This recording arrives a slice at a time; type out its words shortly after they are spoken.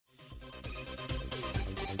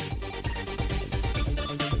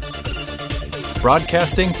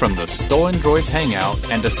broadcasting from the Stolen Droids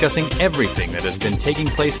Hangout and discussing everything that has been taking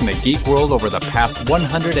place in the geek world over the past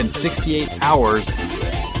 168 hours.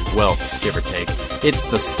 Well, give or take. It's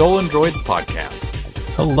the Stolen Droids Podcast.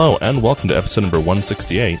 Hello, and welcome to episode number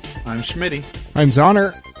 168. I'm Schmitty. I'm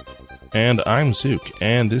Zoner. And I'm Zook,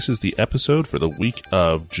 and this is the episode for the week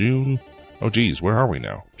of June... Oh, geez, where are we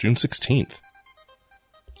now? June 16th.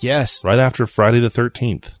 Yes. Right after Friday the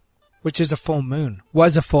 13th. Which is a full moon.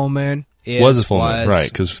 Was a full moon. Was a full moon,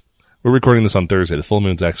 right, because we're recording this on Thursday. The full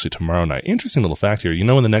moon's actually tomorrow night. Interesting little fact here. You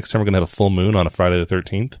know when the next time we're going to have a full moon on a Friday the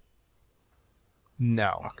 13th? No.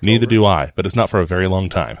 October. Neither do I, but it's not for a very long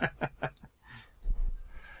time.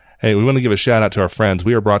 Hey, we want to give a shout out to our friends.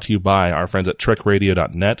 We are brought to you by our friends at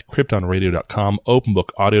trekradio.net, kryptonradio.com,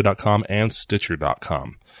 openbookaudio.com, and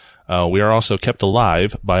stitcher.com. We are also kept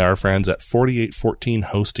alive by our friends at 4814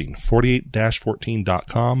 Hosting,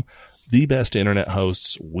 48-14.com, the best internet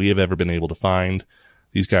hosts we have ever been able to find.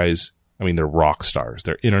 These guys, I mean, they're rock stars.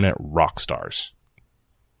 They're internet rock stars.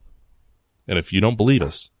 And if you don't believe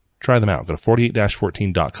us, try them out. Go to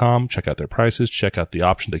 48-14.com, check out their prices, check out the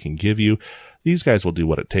option they can give you. These guys will do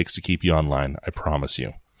what it takes to keep you online, I promise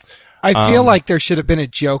you. I feel like there should have been a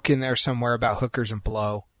joke in there somewhere about hookers and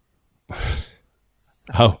blow.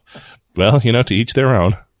 Oh, well, you know, to each their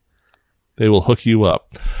own. They will hook you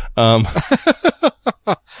up.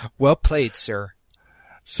 Well played, sir.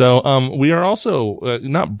 So we are also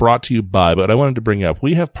not brought to you by, but I wanted to bring up,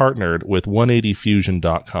 we have partnered with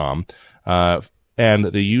 180fusion.com and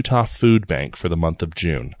the Utah Food Bank for the month of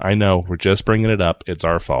June. I know, we're just bringing it up. It's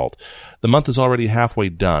our fault. The month is already halfway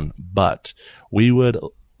done, but we would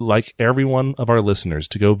like every one of our listeners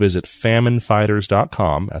to go visit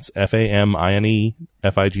FamineFighters.com. That's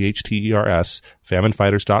FAMINEFIGHTERS,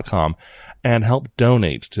 FamineFighters.com, and help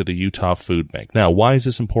donate to the Utah Food Bank. Now, why is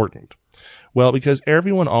this important? Well, because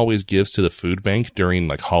everyone always gives to the food bank during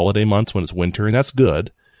like holiday months when it's winter, and that's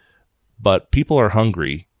good, but people are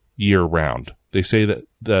hungry year round. They say that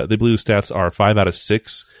they believe the stats are 5 out of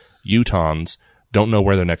 6 Utahns don't know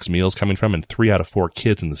where their next meal is coming from, and 3 out of 4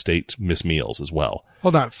 kids in the state miss meals as well.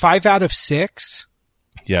 Hold on, 5 out of 6?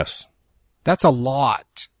 Yes. That's a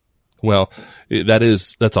lot. Well,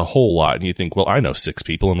 that's a whole lot. And you think, well, I know 6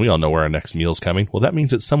 people, and we all know where our next meal is coming. Well, that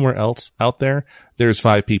means that somewhere else out there, there's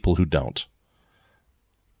 5 people who don't.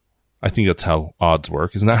 I think that's how odds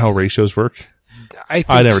work. Isn't that how ratios work? I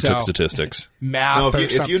never took statistics. Math or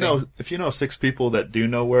something. If you know 6 people that do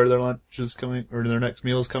know where their lunch is coming or their next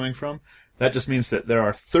meal is coming from, that just means that there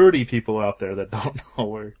are 30 people out there that don't know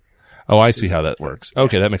where. Oh, I see how that works.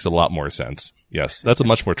 Okay, that makes a lot more sense. Yes, that's a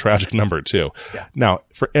much more tragic number too. Yeah. Now,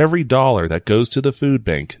 for every dollar that goes to the food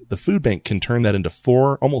bank can turn that into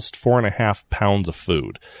almost 4.5 pounds of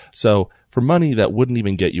food. So for money that wouldn't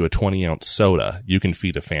even get you a 20-ounce soda, you can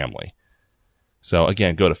feed a family. So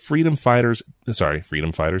again, go to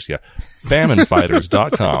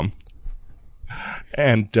FamineFighters.com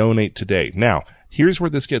and donate today. Now, here's where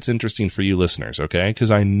this gets interesting for you listeners, okay? Because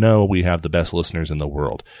I know we have the best listeners in the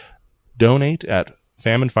world. Donate at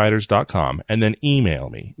FamineFighters.com and then email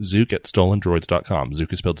me, Zook@StolenDroids.com.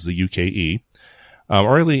 Zook is spelled Z-U-K-E.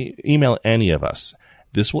 Or really email any of us.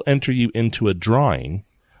 This will enter you into a drawing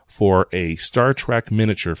for a Star Trek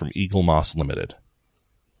miniature from Eagle Moss Limited.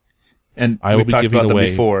 And I will be giving about away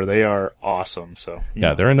them before. They are awesome. So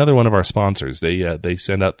yeah, they're another one of our sponsors. They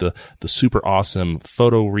send out the super awesome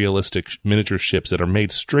photorealistic miniature ships that are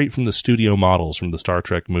made straight from the studio models from the Star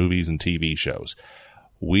Trek movies and TV shows.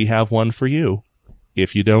 We have one for you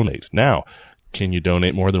if you donate. Now, can you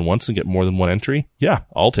donate more than once and get more than one entry? Yeah,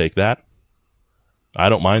 I'll take that. I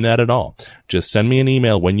don't mind that at all. Just send me an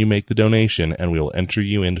email when you make the donation and we will enter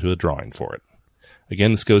you into a drawing for it.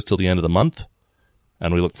 Again, this goes till the end of the month.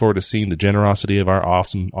 And we look forward to seeing the generosity of our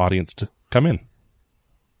awesome audience to come in.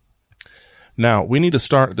 Now, we need to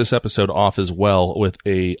start this episode off as well with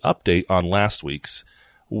a update on last week's.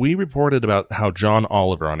 We reported about how John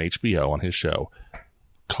Oliver on HBO on his show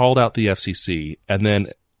called out the FCC and then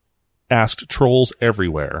asked trolls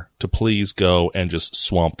everywhere to please go and just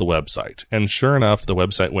swamp the website. And sure enough, the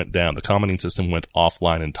website went down. The commenting system went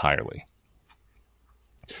offline entirely.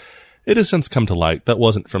 It has since come to light that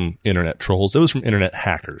wasn't from internet trolls. It was from internet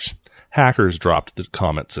hackers. Hackers dropped the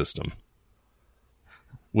comment system,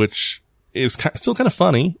 which is still kind of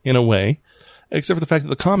funny in a way, except for the fact that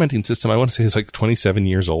the commenting system, I want to say, is like 27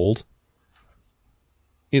 years old.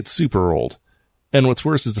 It's super old. And what's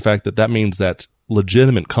worse is the fact that means that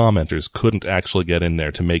legitimate commenters couldn't actually get in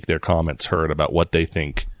there to make their comments heard about what they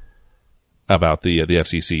think about the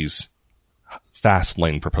FCC's fast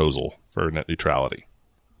lane proposal for net neutrality.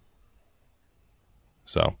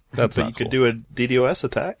 So that's but you could do a DDoS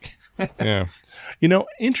attack. Yeah. You know,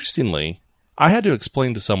 interestingly, I had to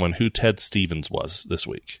explain to someone who Ted Stevens was this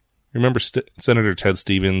week. Remember Senator Ted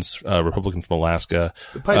Stevens, Republican from Alaska,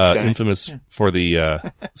 infamous for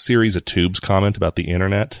the series of tubes comment about the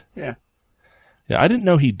internet? Yeah. Yeah, I didn't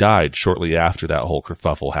know he died shortly after that whole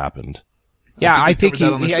kerfuffle happened. Yeah, I think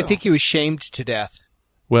he was shamed to death.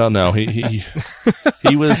 Well, no, he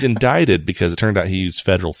was indicted because it turned out he used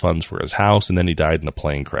federal funds for his house, and then he died in a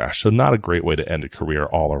plane crash. So not a great way to end a career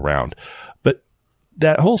all around. But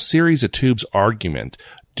that whole series of tubes argument,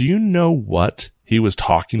 do you know what he was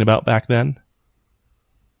talking about back then?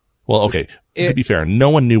 Well, okay, to be fair, no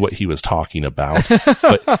one knew what he was talking about,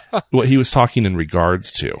 but what he was talking in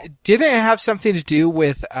regards to. Didn't it have something to do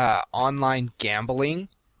with online gambling?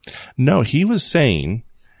 No, he was saying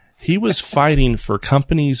he was fighting for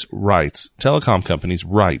companies' rights, telecom companies'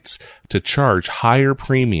 rights, to charge higher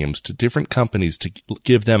premiums to different companies to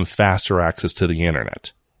give them faster access to the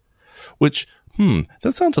internet. Which,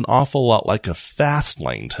 that sounds an awful lot like a fast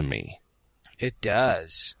lane to me. It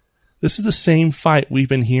does. This is the same fight we've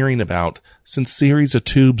been hearing about since Series of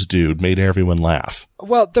Tubes Dude made everyone laugh.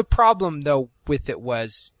 Well, the problem, though, with it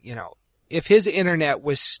was, if his internet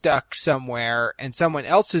was stuck somewhere and someone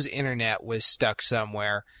else's internet was stuck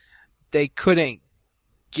somewhere, they couldn't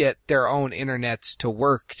get their own internets to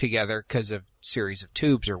work together because of Series of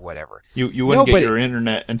Tubes or whatever. You wouldn't get your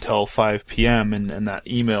internet until 5 p.m. and that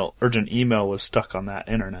urgent email was stuck on that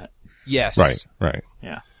internet. Yes. Right.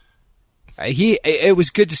 Yeah. It was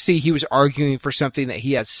good to see he was arguing for something that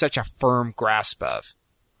he has such a firm grasp of.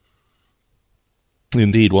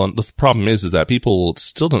 Indeed. Well, the problem is that people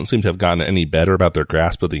still don't seem to have gotten any better about their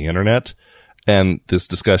grasp of the internet, and this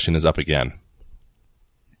discussion is up again.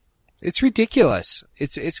 It's ridiculous.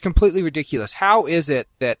 It's completely ridiculous. How is it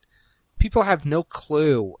that people have no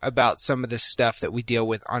clue about some of this stuff that we deal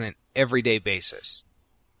with on an everyday basis?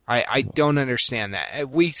 I don't understand that.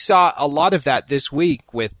 We saw a lot of that this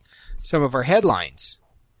week with some of our headlines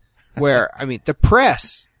where, the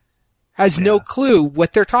press has no clue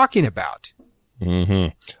what they're talking about.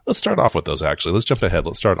 Mm-hmm. Let's start off with those, actually. Let's jump ahead.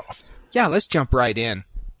 Let's start off. Yeah, let's jump right in.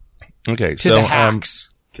 Okay, to the hacks.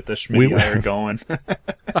 Get the Schmitty going.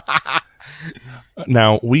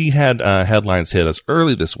 Now, we had headlines hit us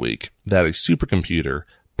early this week that a supercomputer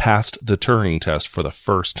passed the Turing test for the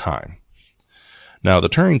first time. Now, the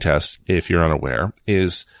Turing test, if you're unaware,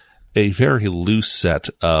 is a very loose set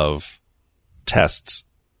of tests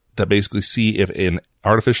that basically see if an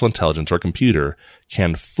artificial intelligence or computer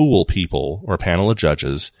can fool people or a panel of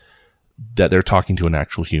judges that they're talking to an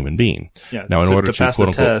actual human being. Yeah, now, in order to pass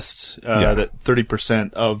quote the test, that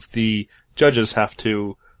 30% of the judges have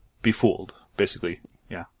to be fooled, basically.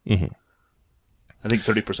 Yeah. Mm-hmm. I think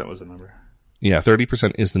 30% was the number. Yeah,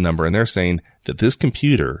 30% is the number, and they're saying that this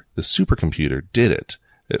computer, the supercomputer, did it.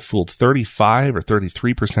 It fooled 35 or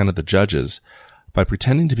 33% of the judges by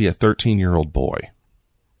pretending to be a 13-year-old boy.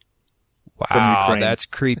 Wow, that's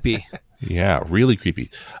creepy. Yeah, really creepy.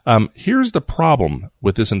 Here's the problem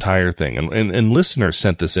with this entire thing, and listeners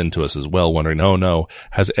sent this in to us as well, wondering, oh no,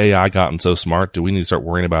 has AI gotten so smart? Do we need to start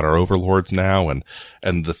worrying about our overlords now? And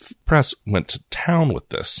the press went to town with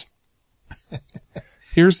this.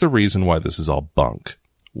 Here's the reason why this is all bunk.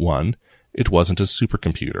 One, it wasn't a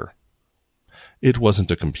supercomputer. It wasn't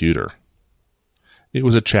a computer. It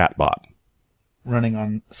was a chatbot. Running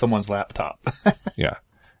on someone's laptop. Yeah.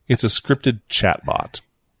 It's a scripted chatbot.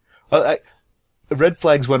 Red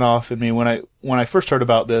flags went off in me when I first heard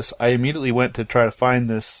about this. I immediately went to try to find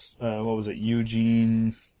this. What was it?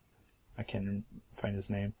 Eugene. I can't find his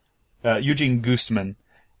name. Eugene Goostman.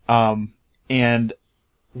 And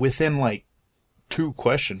within 2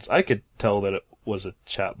 questions, I could tell that it was a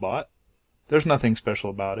chatbot. There's nothing special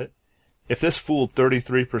about it. If this fooled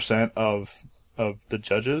 33% of the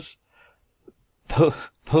judges, those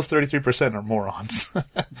 33% are morons.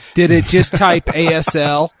 Did it just type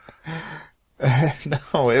ASL?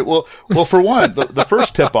 No, well, for one, the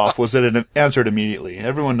first tip-off was that it answered immediately.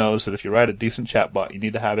 Everyone knows that if you write a decent chatbot, you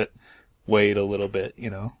need to have it wait a little bit,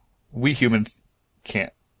 We humans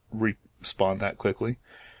can't respond that quickly.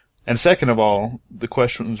 And second of all, the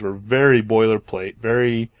questions were very boilerplate,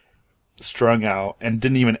 very strung out, and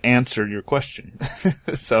didn't even answer your question.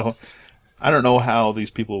 So, I don't know how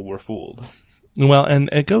these people were fooled. Well, and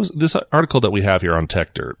this article that we have here on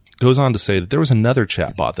TechDirt goes on to say that there was another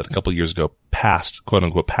chatbot that a couple of years ago passed, quote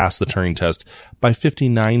unquote, passed the Turing test by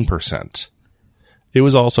 59%. It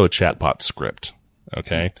was also a chatbot script.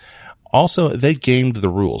 Okay. Also, they gamed the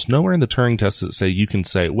rules. Nowhere in the Turing test does it say you can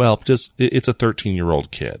say, well, it's a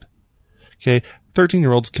 13-year-old kid. Okay.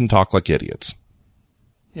 13-year-olds can talk like idiots.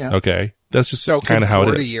 Yeah. Okay. That's just So kind can of how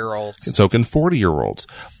it is. 40-year-olds. And so can 40-year-olds.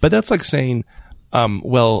 But that's like saying,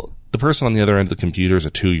 well, the person on the other end of the computer is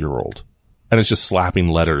a 2-year-old. And it's just slapping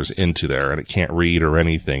letters into there and it can't read or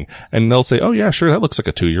anything. And they'll say, oh yeah, sure, that looks like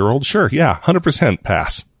a 2-year-old. Sure, yeah, 100%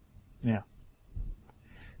 pass. Yeah.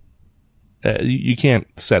 You can't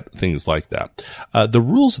set things like that. The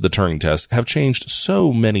rules of the Turing test have changed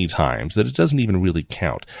so many times that it doesn't even really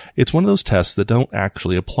count. It's one of those tests that don't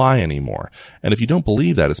actually apply anymore. And if you don't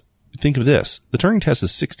believe that, think of this. The Turing test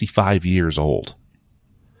is 65 years old.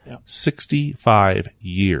 Yeah. 65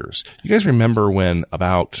 years. You guys remember when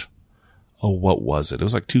about, what was it? It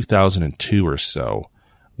was like 2002 or so,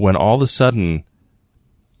 when all of a sudden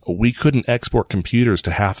we couldn't export computers to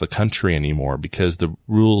half the country anymore because the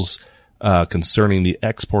rules concerning the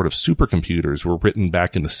export of supercomputers were written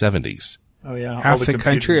back in the 70s. Oh yeah. Half the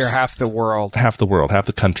country or half the world? Half the world, half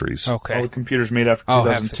the countries. Okay. All the computers made after half the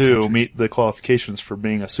 2002 countries. meet the qualifications for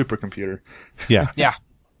being a supercomputer. Yeah. Yeah.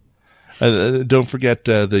 Don't forget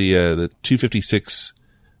the 256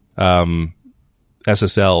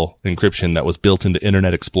 SSL encryption that was built into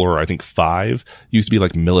Internet Explorer. I think 5 used to be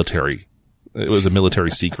like military. It was a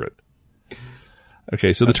military secret.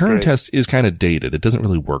 Okay, so the Turing great. test is kind of dated. It doesn't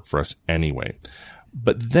really work for us anyway.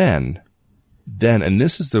 But then, and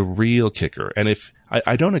this is the real kicker, and if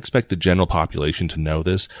I don't expect the general population to know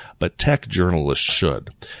this, but tech journalists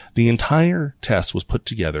should. The entire test was put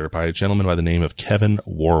together by a gentleman by the name of Kevin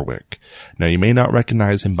Warwick. Now, you may not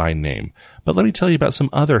recognize him by name, but let me tell you about some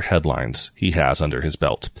other headlines he has under his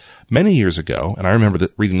belt. Many years ago, and I remember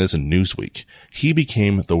reading this in Newsweek, he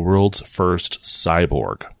became the world's first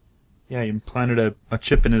cyborg. Yeah, he implanted a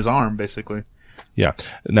chip in his arm, basically. Yeah.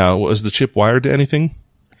 Now, was the chip wired to anything?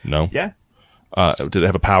 No. Yeah. Did it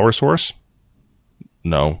have a power source?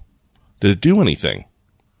 No. Did it do anything?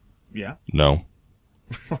 Yeah. No.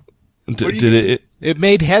 do you Did it? It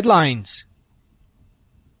made headlines.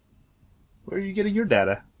 Where are you getting your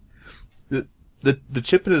data? The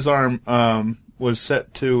chip in his arm was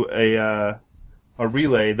set to a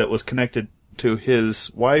relay that was connected to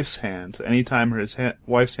his wife's hand. Anytime his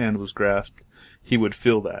wife's hand was grasped, he would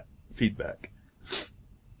feel that feedback.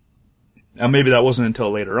 Now, maybe that wasn't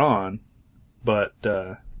until later on, but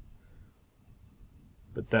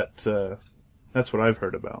that's what I've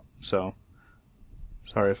heard about. So,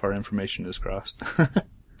 sorry if our information is crossed.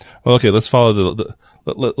 Well, okay. Let's follow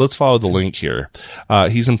the link here.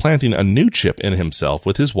 He's implanting a new chip in himself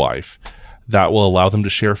with his wife that will allow them to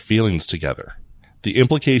share feelings together. The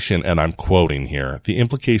implication, and I'm quoting here, the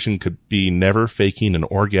implication could be never faking an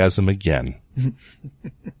orgasm again.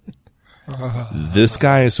 This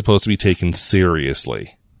guy is supposed to be taken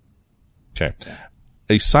seriously. Okay.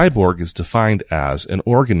 A cyborg is defined as an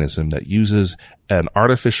organism that uses an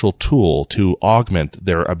artificial tool to augment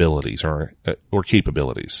their abilities or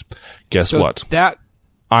capabilities. Guess what?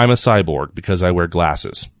 I'm a cyborg because I wear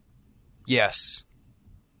glasses. Yes.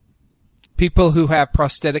 People who have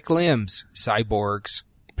prosthetic limbs, cyborgs.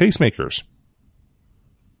 Pacemakers.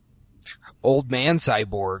 Old man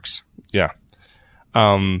cyborgs. Yeah.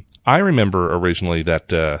 I remember originally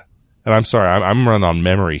that, and I'm sorry, I'm running on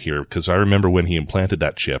memory here because I remember when he implanted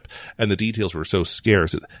that chip and the details were so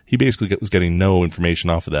scarce that he basically was getting no information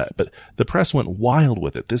off of that. But the press went wild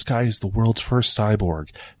with it. This guy is the world's first cyborg.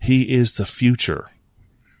 He is the future.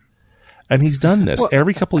 And he's done this.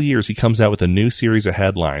 Every couple of years, he comes out with a new series of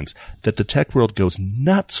headlines that the tech world goes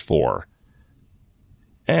nuts for.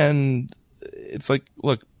 And it's like,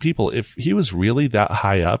 look, people, if he was really that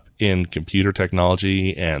high up in computer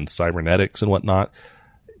technology and cybernetics and whatnot,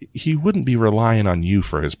 he wouldn't be relying on you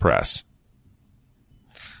for his press.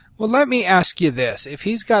 Well, let me ask you this. If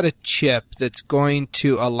he's got a chip that's going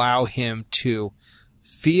to allow him to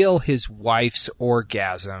feel his wife's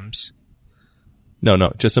orgasms.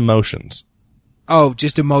 No, just emotions. Oh,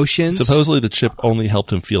 just emotions? Supposedly the chip only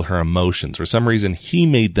helped him feel her emotions. For some reason, he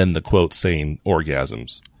made then the quote saying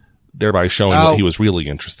orgasms, thereby showing what he was really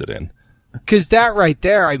interested in. Because that right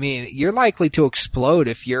there, I mean, you're likely to explode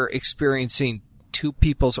if you're experiencing two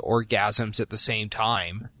people's orgasms at the same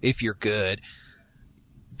time, if you're good.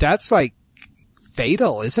 That's like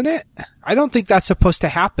fatal, isn't it? I don't think that's supposed to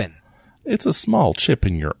happen. It's a small chip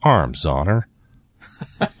in your arm, Zoner.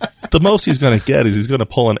 The most he's going to get is he's going to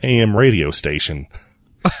pull an AM radio station.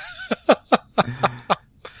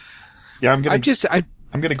 Yeah, I'm going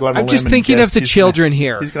to go out on a limb. I'm just thinking of the children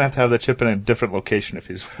here. He's going to have the chip in a different location if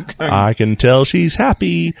he's going. I can tell she's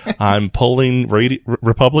happy. I'm pulling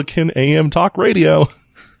Republican AM talk radio.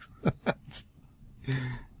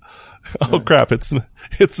 Oh crap! It's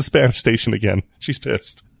the Spanish station again. She's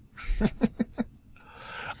pissed.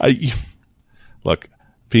 Look,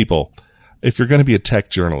 people. if you're going to be a tech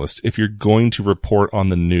journalist, if you're going to report on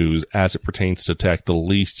the news as it pertains to tech, the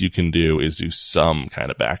least you can do is do some kind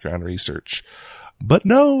of background research. But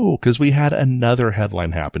no, because we had another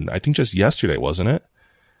headline happen. I think just yesterday, wasn't it?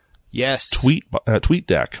 Yes.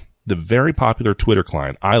 TweetDeck, the very popular Twitter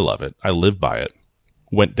client. I love it. I live by it.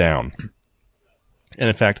 Went down. And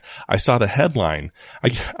in fact, I saw the headline.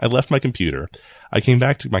 I left my computer. I came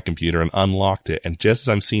back to my computer and unlocked it. And just as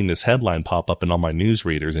I'm seeing this headline pop up in all my news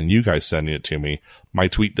readers and you guys sending it to me, my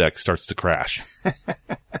TweetDeck starts to crash.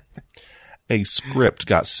 A script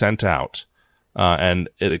got sent out, and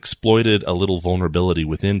it exploited a little vulnerability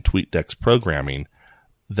within TweetDeck's programming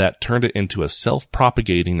that turned it into a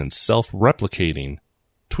self-propagating and self-replicating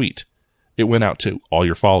tweet. It went out to all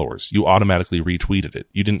your followers. You automatically retweeted it.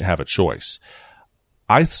 You didn't have a choice.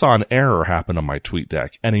 I saw an error happen on my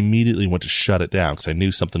TweetDeck and immediately went to shut it down because I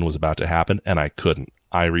knew something was about to happen, and I couldn't.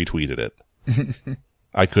 I retweeted it.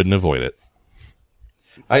 I couldn't avoid it.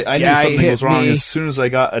 I knew something was wrong as soon as I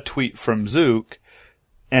got a tweet from Zook,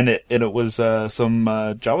 and it was some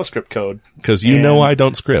JavaScript code. Because you know I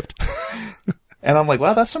don't script. And I'm like,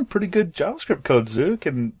 wow, that's some pretty good JavaScript code, Zook.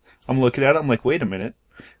 And I'm looking at it, I'm like, wait a minute.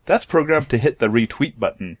 That's programmed to hit the retweet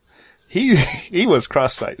button. He was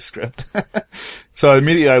cross-site script. So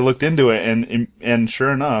immediately I looked into it, and sure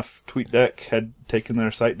enough, TweetDeck had taken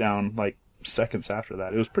their site down like seconds after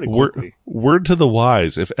that. It was pretty quickly. Word to the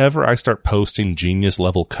wise, if ever I start posting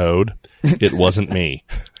genius-level code, it wasn't me.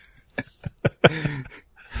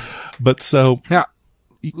 But so... Now,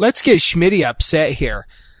 let's get Schmitty upset here.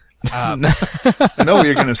 I know what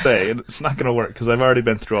you're going to say. It's not going to work because I've already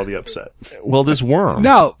been through all the upset. Well, this worm.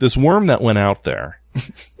 No. This worm that went out there.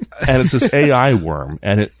 And it's this AI worm,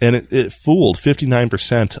 and it fooled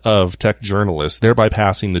 59% of tech journalists, thereby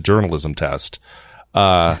passing the journalism test.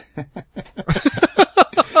 But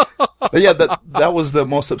yeah, that was the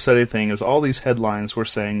most upsetting thing, is all these headlines were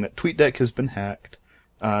saying that TweetDeck has been hacked.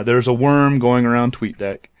 There's a worm going around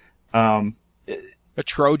TweetDeck. A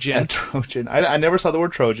Trojan. A Trojan. I never saw the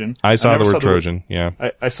word Trojan. I saw the word Trojan, yeah.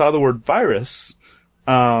 I saw the word virus.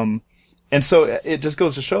 And so it just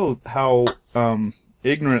goes to show how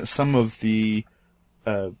ignorant some of the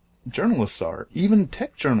journalists are. Even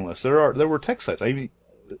tech journalists. There were tech sites.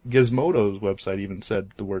 Gizmodo's website even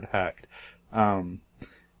said the word hacked. And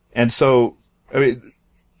so, I mean,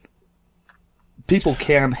 people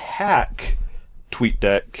can hack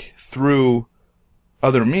TweetDeck through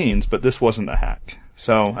other means, but this wasn't a hack.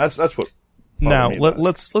 So that's what. Now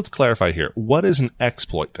let's clarify here. What is an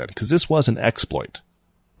exploit then? Because this was an exploit,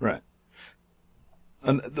 right?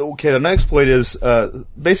 Okay, an exploit is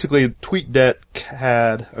basically TweetDeck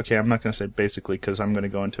had. Okay, I'm not going to say basically because I'm going to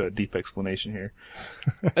go into a deep explanation here.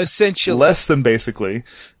 Essentially, less than basically,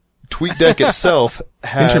 TweetDeck itself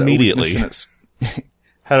had intermediately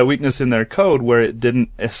had a weakness in their code where it didn't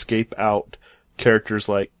escape out characters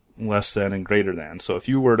like less than and greater than. So if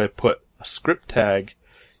you were to put a script tag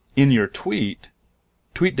in your tweet,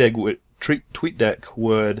 TweetDeck would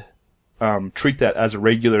treat that as a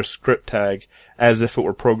regular script tag, as if it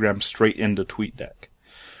were programmed straight into TweetDeck.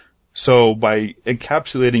 So by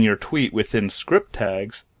encapsulating your tweet within script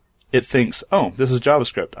tags, it thinks, oh, this is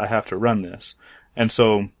JavaScript, I have to run this. And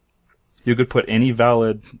so you could put any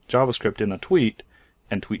valid JavaScript in a tweet,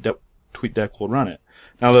 and TweetDeck will run it.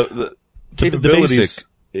 Now the capabilities...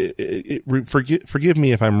 forgive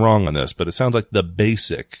me if I'm wrong on this, but it sounds like the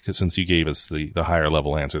basic, since you gave us the higher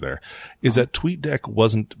level answer there, is that TweetDeck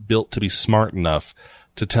wasn't built to be smart enough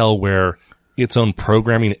to tell where its own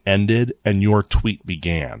programming ended and your tweet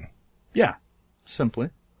began. Yeah,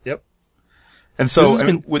 simply. Yep. And so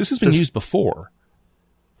this has been used before.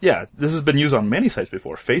 Yeah, this has been used on many sites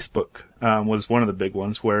before. Facebook was one of the big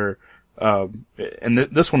ones where, and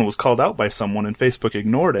this one was called out by someone, and Facebook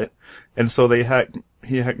ignored it, and so he hacked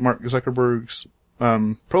Mark Zuckerberg's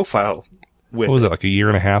profile. What was it, like a year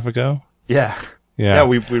and a half ago? Yeah.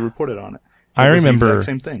 We reported on it. I remember the exact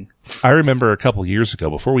same thing. I remember a couple years ago,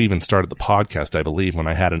 before we even started the podcast, I believe, when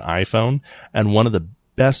I had an iPhone, and one of the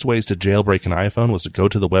best ways to jailbreak an iPhone was to go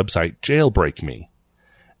to the website Jailbreak Me,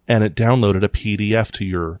 and it downloaded a PDF to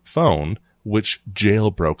your phone, which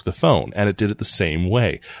jailbroke the phone, and it did it the same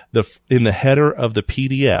way. In the header of the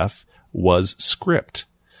PDF was script,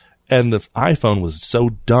 and the iPhone was so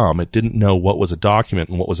dumb it didn't know what was a document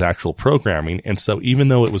and what was actual programming, and so even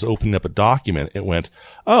though it was opening up a document, it went,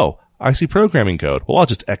 oh, I see programming code. Well, I'll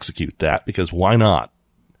just execute that, because why not?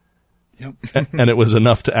 Yep. And it was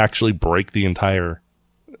enough to actually break the entire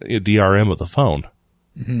DRM of the phone.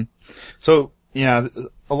 Mm-hmm. So, yeah,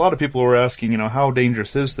 a lot of people were asking, how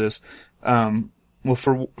dangerous is this? Well,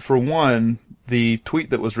 for one, the tweet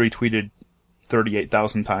that was retweeted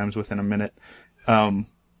 38,000 times within a minute,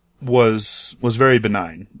 was very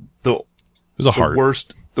benign. It was a heart.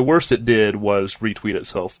 The worst it did was retweet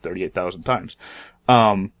itself 38,000 times.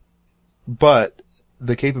 But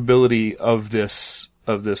the capability of this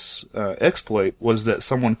exploit was that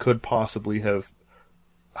someone could possibly have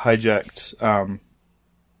hijacked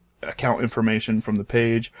account information from the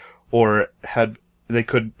page, or they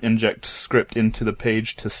could inject script into the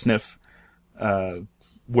page to sniff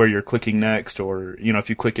where you're clicking next, or if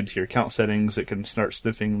you click into your account settings, it can start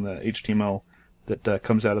sniffing the HTML that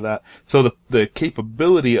comes out of that. So the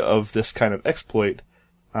capability of this kind of exploit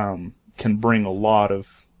can bring a lot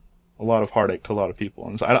of heartache to a lot of people,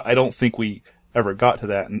 and so I don't think we ever got to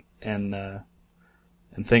that, and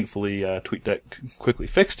thankfully TweetDeck quickly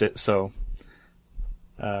fixed it. So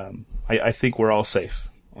I think we're all safe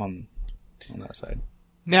on that side.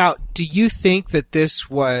 Now, do you think that this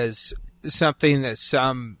was something that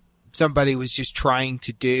somebody was just trying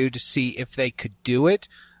to do to see if they could do it,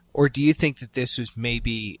 or do you think that this was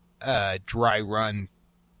maybe a dry run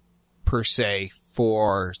per se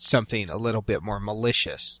for something a little bit more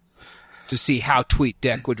malicious, to see how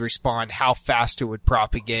TweetDeck would respond, how fast it would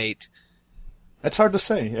propagate? It's hard to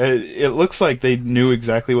say. It looks like they knew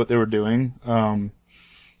exactly what they were doing,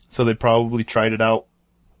 so they probably tried it out,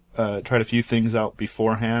 tried a few things out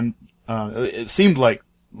beforehand. It seemed like,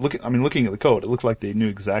 looking at the code, it looked like they knew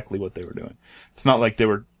exactly what they were doing. It's not like they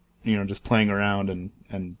were, just playing around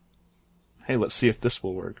and hey, let's see if this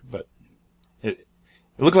will work. But it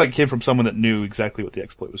looked like it came from someone that knew exactly what the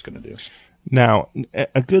exploit was going to do. Now,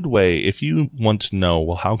 a good way, if you want to know,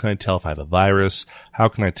 well, how can I tell if I have a virus? How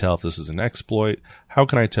can I tell if this is an exploit? How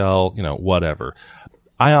can I tell, whatever?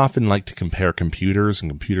 I often like to compare computers and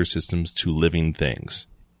computer systems to living things.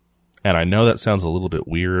 And I know that sounds a little bit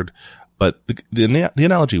weird, but the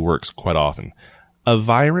analogy works quite often. A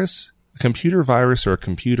virus, a computer virus or a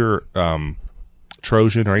computer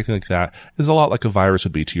Trojan or anything like that is a lot like a virus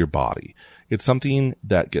would be to your body. It's something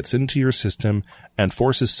that gets into your system and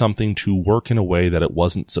forces something to work in a way that it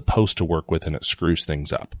wasn't supposed to work with, and it screws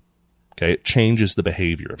things up. Okay, it changes the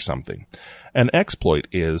behavior of something. An exploit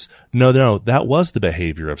is, no, that was the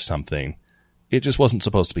behavior of something. It just wasn't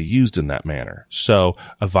supposed to be used in that manner. So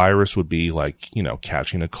a virus would be like,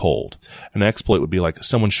 catching a cold. An exploit would be like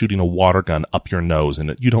someone shooting a water gun up your nose,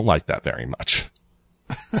 and you don't like that very much.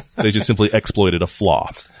 They just simply exploited a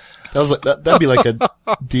flaw. That'd be like a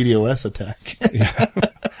DDoS attack.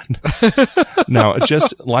 Now,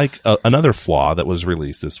 just like another flaw that was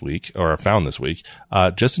released this week, or found this week,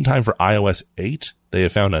 just in time for iOS 8, they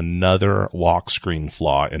have found another lock screen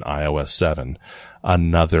flaw in iOS 7.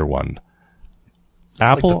 Another one.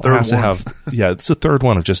 Apple has to have, it's the third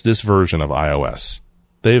one of just this version of iOS.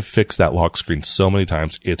 They've fixed that lock screen so many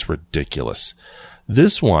times, it's ridiculous.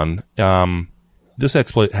 This one, this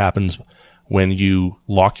exploit happens when you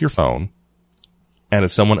lock your phone, and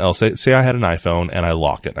if someone else, say I had an iPhone and I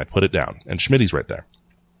lock it and I put it down, and Schmitty's right there,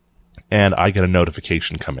 and I get a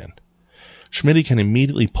notification come in. Schmitty can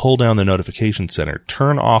immediately pull down the notification center,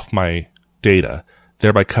 turn off my data,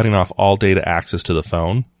 thereby cutting off all data access to the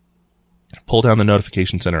phone, pull down the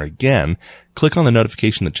notification center again, click on the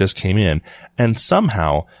notification that just came in, and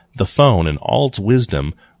somehow the phone, in all its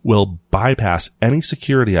wisdom, will bypass any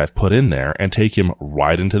security I've put in there and take him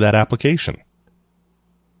right into that application.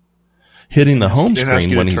 Hitting the home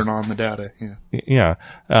screen when he's turn on the data.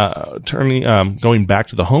 Going back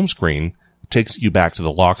to the home screen takes you back to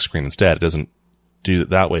the lock screen instead. It doesn't do it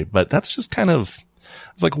that way, but that's just it's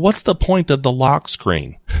like, what's the point of the lock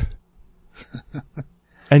screen?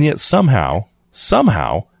 And yet somehow,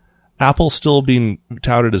 Apple's still being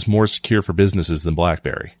touted as more secure for businesses than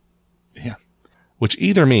BlackBerry. Yeah. Which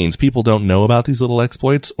either means people don't know about these little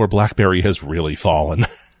exploits, or BlackBerry has really fallen.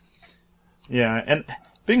 Yeah, and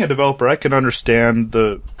being a developer, I can understand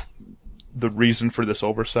the reason for this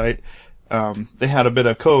oversight. They had a bit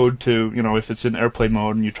of code to, if it's in airplane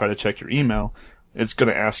mode and you try to check your email, it's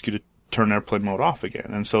going to ask you to turn airplane mode off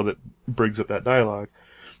again, and so that brings up that dialogue.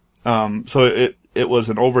 So it was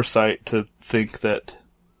an oversight to think that,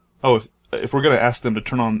 if we're going to ask them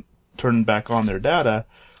to turn back on their data,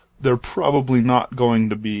 they're probably not going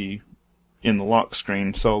to be in the lock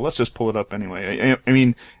screen, so let's just pull it up anyway. I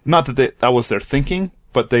mean, not that that was their thinking,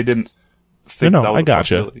 but they didn't think that was I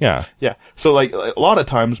gotcha. Yeah. Yeah. So like a lot of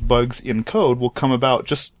times bugs in code will come about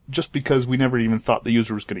just because we never even thought the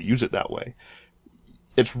user was going to use it that way.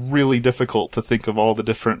 It's really difficult to think of all the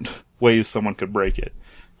different ways someone could break it.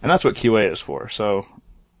 And that's what QA is for. So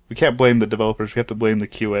we can't blame the developers, we have to blame the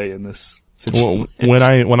QA in this Well, when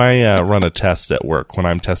I run a test at work, when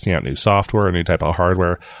I'm testing out new software or new type of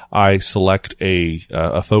hardware, I select a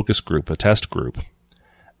focus group, a test group,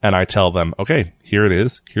 and I tell them, okay, here it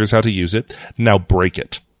is. Here's how to use it. Now break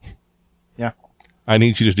it. Yeah. I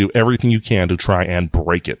need you to do everything you can to try and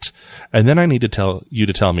break it. And then I need to tell you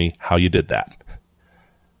to tell me how you did that.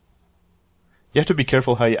 You have to be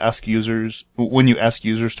careful how you ask users, when you ask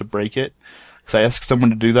users to break it. Because I asked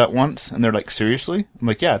someone to do that once, and they're like, seriously? I'm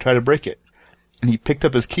like, yeah, try to break it. And he picked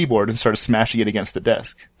up his keyboard and started smashing it against the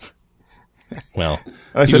desk. Well,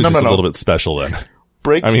 I he said, was just no. a little bit special then.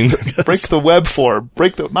 Break the web form.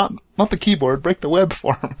 Not the keyboard, break the web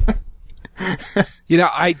form.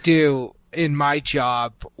 I do, in my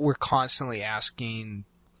job, we're constantly asking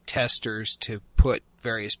testers to put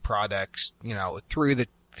various products,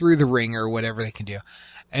 through the ringer, whatever they can do.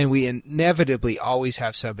 And we inevitably always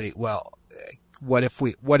have somebody, well, what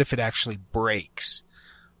if it actually breaks?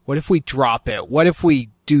 What if we drop it? What if we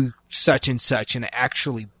do such and such and it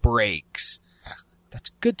actually breaks? That's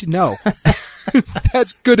good to know.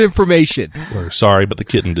 That's good information. We're sorry, but the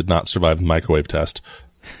kitten did not survive the microwave test.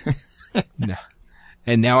 No.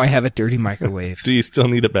 And now I have a dirty microwave. Do you still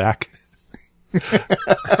need it back? Kitten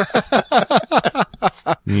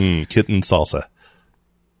salsa.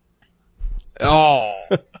 Oh.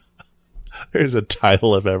 There's a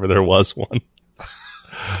title if ever there was one.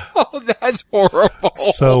 Oh, that's horrible.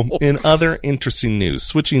 So, in other interesting news,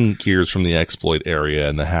 switching gears from the exploit area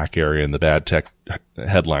and the hack area and the bad tech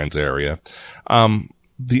headlines area, the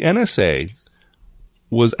NSA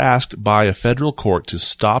was asked by a federal court to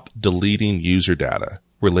stop deleting user data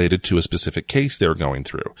related to a specific case they were going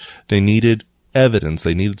through. They needed evidence,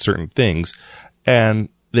 they needed certain things, and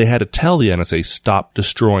they had to tell the NSA stop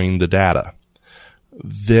destroying the data.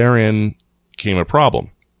 Therein came a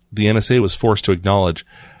problem. The NSA was forced to acknowledge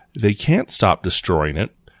they can't stop destroying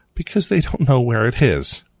it because they don't know where it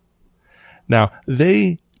is. Now,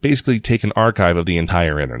 they basically take an archive of the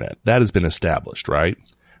entire internet. That has been established, right?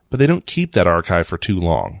 But they don't keep that archive for too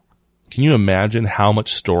long. Can you imagine how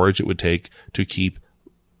much storage it would take to keep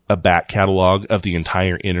a back catalog of the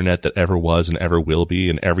entire internet that ever was and ever will be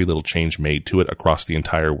and every little change made to it across the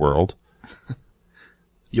entire world?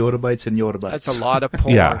 Yottabytes and yottabytes. That's a lot of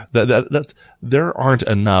porn. Yeah, there aren't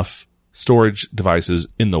enough storage devices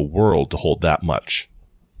in the world to hold that much.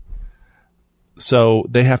 So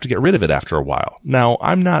they have to get rid of it after a while. Now,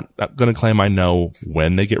 I'm not going to claim I know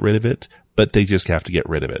when they get rid of it, but they just have to get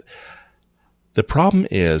rid of it. The problem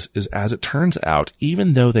is as it turns out,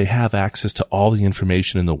 even though they have access to all the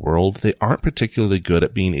information in the world, they aren't particularly good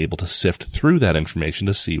at being able to sift through that information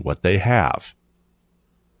to see what they have.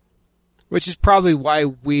 Which is probably why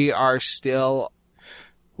we are still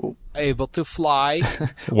able to fly.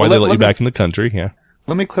 Why they let you back in the country, yeah.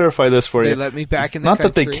 Let me clarify this for you. They let me back in the country.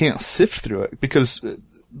 Not that they can't sift through it, because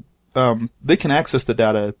they can access the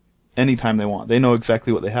data anytime they want. They know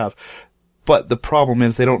exactly what they have. But the problem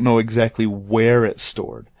is they don't know exactly where it's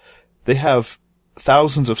stored. They have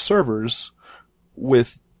thousands of servers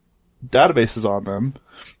with databases on them,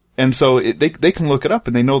 and so they can look it up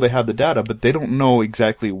and they know they have the data, but they don't know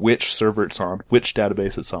exactly which server it's on, which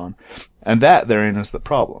database it's on. And that therein is the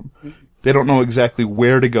problem. They don't know exactly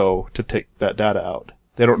where to go to take that data out.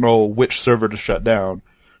 They don't know which server to shut down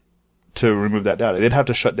to remove that data. They'd have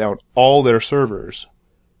to shut down all their servers.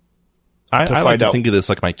 I like to think of this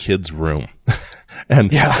like my kid's room.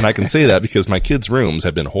 And I can say that because my kids' rooms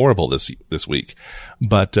have been horrible this week.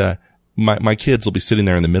 But my kids will be sitting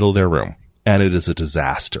there in the middle of their room, and it is a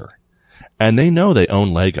disaster. And they know they own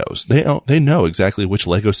Legos. They know exactly which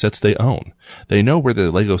Lego sets they own. They know where the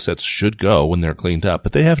Lego sets should go when they're cleaned up,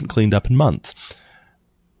 but they haven't cleaned up in months.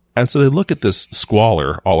 And so they look at this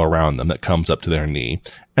squalor all around them that comes up to their knee,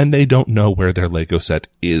 and they don't know where their Lego set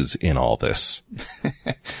is in all this.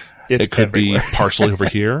 It could everywhere. Be partially over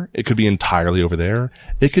here. It could be entirely over there.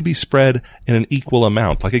 It could be spread in an equal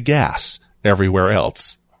amount, like a gas, everywhere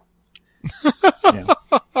else. Yeah.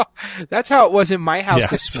 That's how it was in my house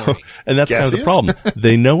this morning. And that's kind of the problem.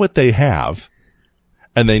 They know what they have,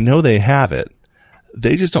 and they know they have it.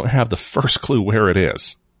 They just don't have the first clue where it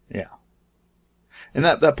is. Yeah. And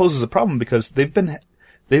that poses a problem because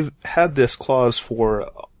they've had this clause for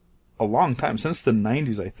a long time, since the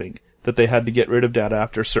 90s, I think, that they had to get rid of data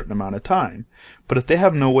after a certain amount of time. But if they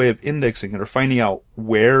have no way of indexing it or finding out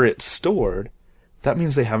where it's stored, that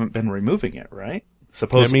means they haven't been removing it, right?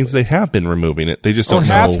 Supposedly. That means they have been removing it. They just don't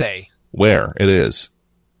know where it is.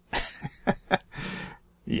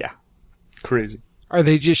 Yeah. Crazy. Are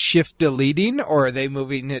they just shift deleting, or are they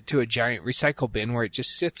moving it to a giant recycle bin where it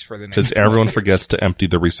just sits for the next Because everyone forgets to empty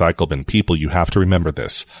the recycle bin. People, you have to remember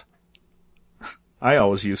this. I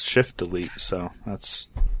always use Shift Delete, so that's...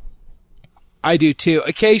 I do too.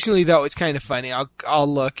 Occasionally, though, it's kind of funny. I'll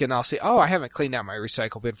look and I'll say, "Oh, I haven't cleaned out my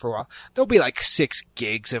recycle bin for a while." There'll be like 6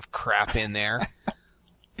 gigs of crap in there.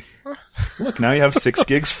 Look, now you have 6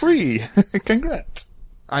 gigs free. Congrats.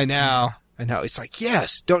 I know. It's like,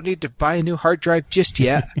 yes, don't need to buy a new hard drive just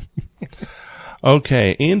yet.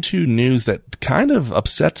 Okay, into news that kind of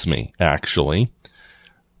upsets me, actually.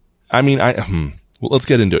 I mean, well, let's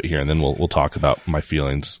get into it here, and then we'll talk about my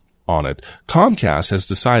feelings on it. Comcast has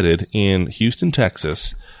decided in Houston,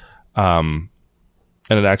 Texas, and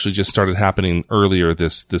it actually just started happening earlier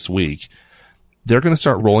this week. They're going to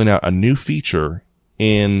start rolling out a new feature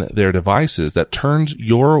in their devices that turns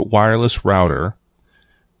your wireless router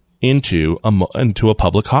into a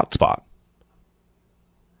public hotspot.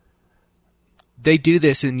 They do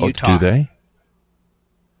this in Utah. Oh, do they?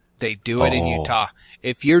 They do it in Utah.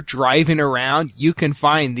 If you're driving around, you can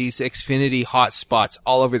find these Xfinity hotspots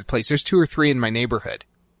all over the place. There's 2 or 3 in my neighborhood.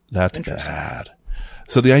 That's bad.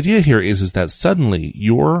 So the idea here is that suddenly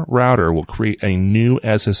your router will create a new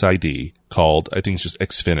SSID called, I think it's just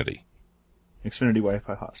Xfinity. Xfinity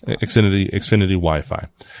Wi-Fi hotspot. Xfinity Wi-Fi.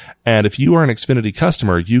 And if you are an Xfinity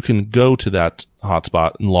customer, you can go to that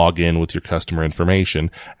hotspot and log in with your customer information,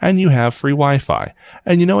 and you have free Wi-Fi.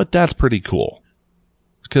 And you know what? That's pretty cool.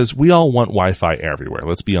 Because we all want Wi-Fi everywhere,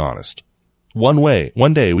 let's be honest.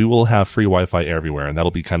 One day we will have free Wi-Fi everywhere, and that'll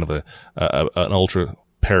be kind of an ultra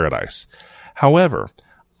paradise. However,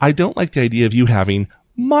 I don't like the idea of you having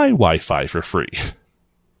my Wi-Fi for free.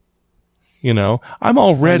 You know, I'm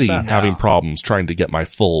already having problems trying to get my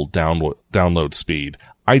full download speed.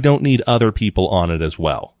 I don't need other people on it as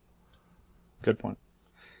well. Good point.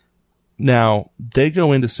 Now, they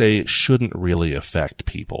go in to say it shouldn't really affect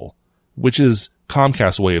people, which is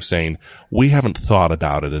Comcast's way of saying, we haven't thought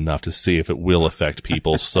about it enough to see if it will affect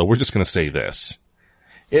people, so we're just going to say this.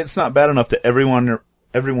 It's not bad enough that everyone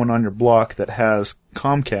on your block that has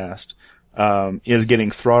Comcast is getting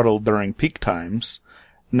throttled during peak times.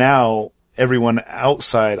 Now, everyone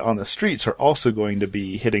outside on the streets are also going to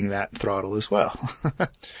be hitting that throttle as well.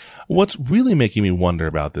 What's really making me wonder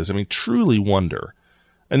about this, I mean, truly wonder,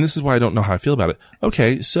 and this is why I don't know how I feel about it.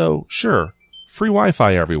 Okay, so, sure. Free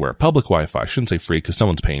Wi-Fi everywhere. Public Wi-Fi. Shouldn't say free because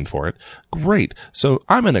someone's paying for it. Great. So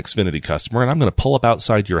I'm an Xfinity customer and I'm going to pull up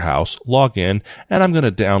outside your house, log in, and I'm going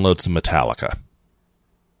to download some Metallica.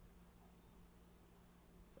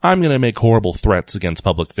 I'm going to make horrible threats against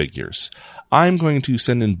public figures. I'm going to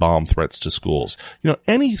send in bomb threats to schools. You know,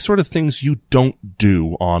 any sort of things you don't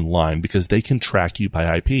do online because they can track you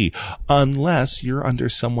by IP unless you're under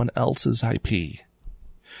someone else's IP.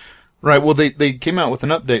 Right. Well, they came out with an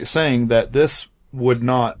update saying that this would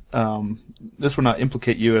not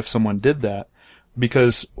implicate you if someone did that,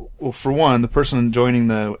 because, well, for one, the person joining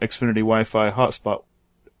the Xfinity Wi-Fi hotspot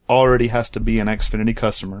already has to be an Xfinity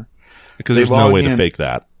customer. Because there's no way to fake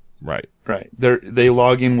that. Right. Right. They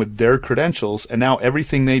log in with their credentials, and now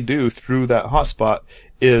everything they do through that hotspot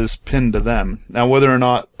is pinned to them. Now, whether or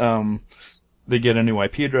not they get a new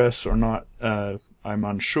IP address or not, I'm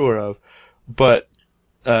unsure of, but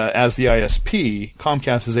as the ISP,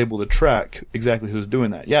 Comcast is able to track exactly who's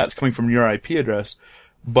doing that. Yeah, it's coming from your IP address,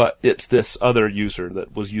 but it's this other user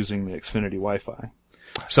that was using the Xfinity Wi-Fi.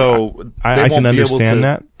 So I can understand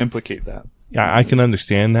that. Implicate that. Yeah, I can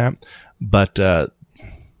understand that, but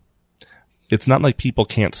it's not like people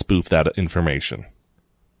can't spoof that information.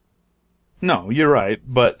 No, you're right.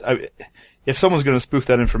 But if someone's going to spoof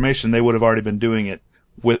that information, they would have already been doing it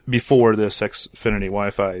before this Xfinity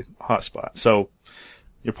Wi-Fi hotspot. So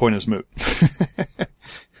your point is moot.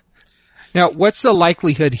 Now, what's the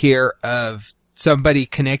likelihood here of somebody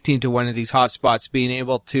connecting to one of these hotspots being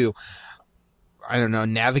able to, I don't know,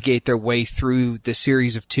 navigate their way through the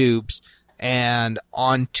series of tubes and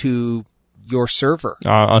onto your server?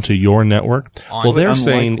 Onto your network? Well, they're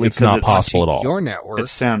saying it's not possible at all. Your network.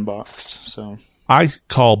 It's sandboxed, so. I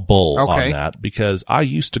call bull on that because I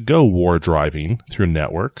used to go war driving through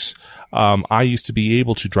networks. I used to be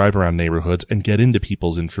able to drive around neighborhoods and get into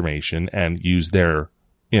people's information and use their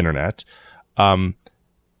internet.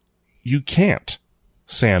 You can't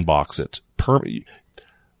sandbox it.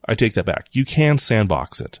 I take that back. You can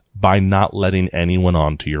sandbox it by not letting anyone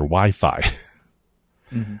onto your Wi-Fi.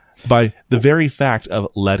 Mm-hmm. By the very fact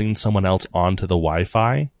of letting someone else onto the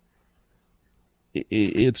Wi-Fi,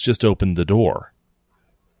 it's just opened the door.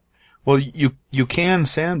 Well, you can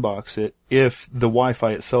sandbox it if the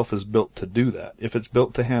Wi-Fi itself is built to do that. If it's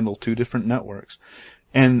built to handle 2 different networks.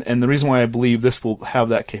 And the reason why I believe this will have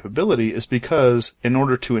that capability is because in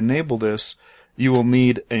order to enable this, you will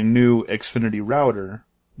need a new Xfinity router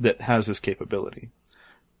that has this capability.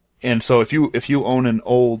 And so if you own an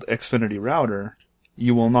old Xfinity router,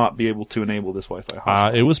 you will not be able to enable this Wi-Fi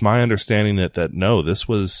hotspot. It was my understanding that no, this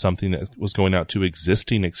was something that was going out to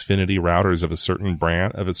existing Xfinity routers of a certain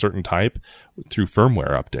brand, of a certain type, through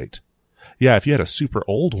firmware update. Yeah, if you had a super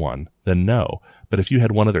old one, then no. But if you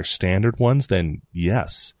had one of their standard ones, then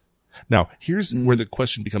yes. Now, here's where the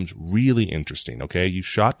question becomes really interesting, okay? You've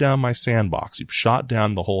shot down my sandbox. You've shot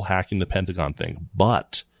down the whole hacking the Pentagon thing.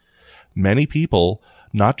 But many people,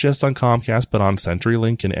 not just on Comcast, but on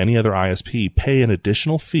CenturyLink and any other ISP, pay an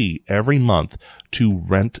additional fee every month to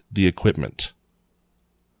rent the equipment.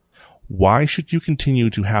 Why should you continue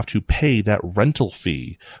to have to pay that rental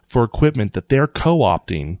fee for equipment that they're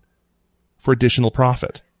co-opting for additional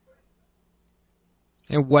profit?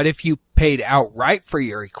 And what if you paid outright for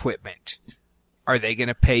your equipment? Are they going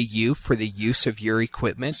to pay you for the use of your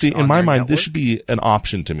equipment? See, in my mind, this should be an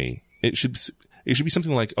option to me. It should be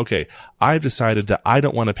something like, okay, I've decided that I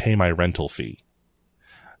don't want to pay my rental fee.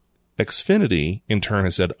 Xfinity, in turn,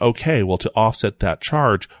 has said, okay, well, to offset that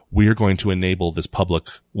charge, we're going to enable this public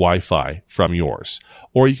Wi-Fi from yours.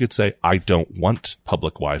 Or you could say, I don't want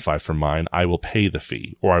public Wi-Fi from mine. I will pay the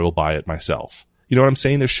fee, or I will buy it myself. You know what I'm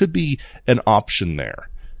saying? There should be an option there.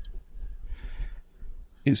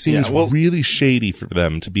 It seems really shady for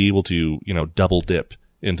them to be able to, double dip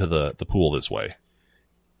into the pool this way.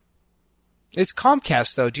 It's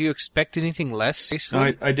Comcast, though. Do you expect anything less?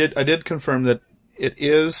 No, I did confirm that it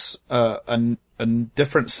is a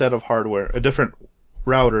different set of hardware, a different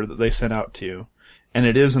router that they sent out to you, and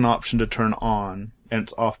it is an option to turn on, and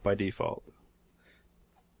it's off by default.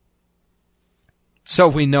 So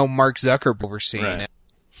we know Mark Zuckerberg overseeing Right.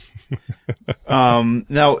 it.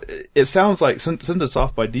 Now, it sounds like since it's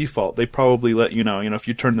off by default, they probably let you know, if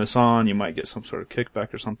you turn this on, you might get some sort of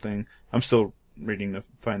kickback or something. I'm still reading to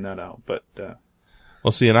find that out, but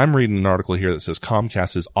well, see, and I'm reading an article here that says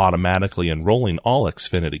Comcast is automatically enrolling all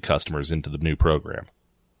Xfinity customers into the new program.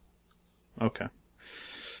 Okay.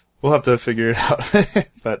 We'll have to figure it out,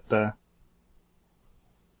 but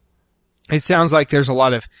It sounds like there's a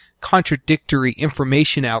lot of contradictory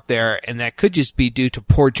information out there, and that could just be due to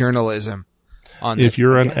poor journalism. If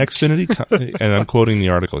you're an Xfinity, and I'm quoting the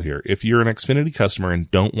article here, if you're an Xfinity customer and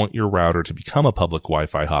don't want your router to become a public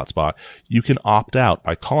Wi-Fi hotspot, you can opt out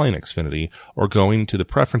by calling Xfinity or going to the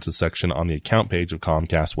preferences section on the account page of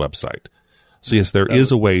Comcast's website. So yes, there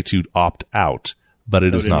is a way to opt out, but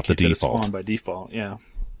it is not the default. It's on by default, yeah.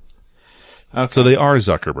 Okay. So they are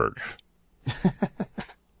Zuckerberg.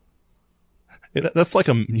 That's like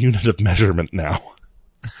a unit of measurement now.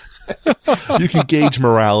 You can gauge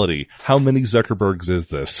morality. How many Zuckerbergs is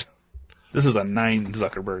this? This is a 9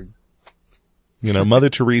 Zuckerberg. Mother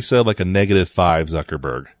Teresa, like a -5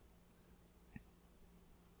 Zuckerberg.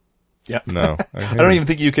 Yeah. No. I don't even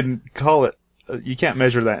think you can call it, you can't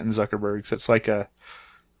measure that in Zuckerbergs. It's like well,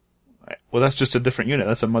 that's just a different unit.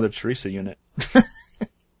 That's a Mother Teresa unit.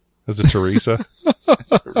 Is it Teresa?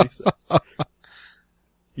 Teresa.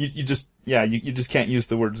 You just can't use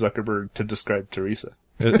the word Zuckerberg to describe Teresa.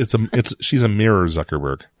 She's a mirror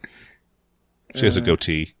Zuckerberg. She has a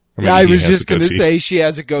goatee. Yeah, I was just going to say she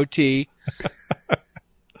has a goatee.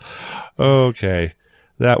 Okay.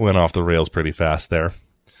 That went off the rails pretty fast there.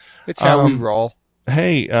 It's how we roll.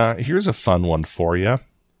 Hey, here's a fun one for you.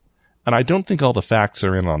 And I don't think all the facts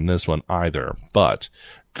are in on this one either, but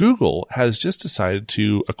Google has just decided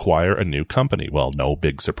to acquire a new company. Well, no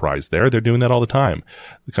big surprise there. They're doing that all the time.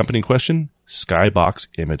 The company in question, Skybox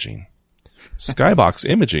Imaging. Skybox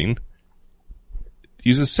Imaging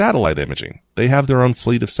uses satellite imaging. They have their own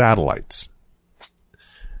fleet of satellites.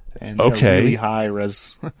 And okay. Really high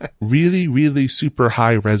res. really, really super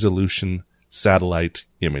high resolution satellite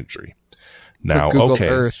imagery. Now, for Google okay.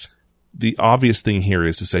 Earth. The obvious thing here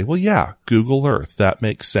is to say, well, yeah, Google Earth. That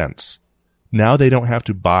makes sense. Now they don't have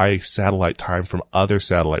to buy satellite time from other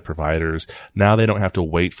satellite providers. Now they don't have to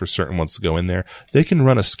wait for certain ones to go in there. They can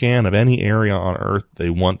run a scan of any area on Earth they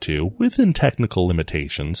want to, within technical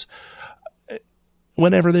limitations,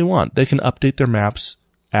 whenever they want. They can update their maps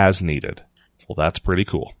as needed. Well, that's pretty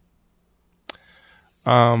cool.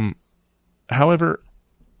 However,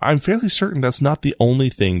 I'm fairly certain that's not the only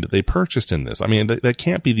thing that they purchased in this. I mean, that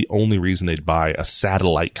can't be the only reason they'd buy a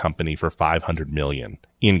satellite company for $500 million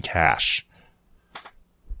in cash.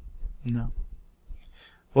 No.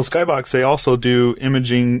 Well, Skybox, they also do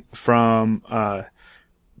imaging from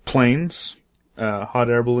planes, hot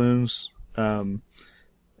air balloons.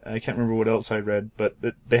 I can't remember what else I read, but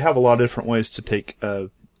they have a lot of different ways to take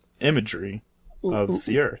imagery of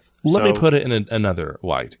the Earth. Let me put it in another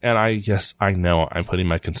light. And I know I'm putting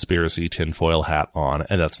my conspiracy tinfoil hat on,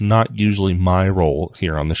 and that's not usually my role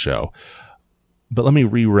here on the show. But let me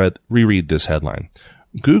reread this headline.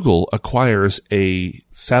 Google acquires a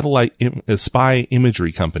a spy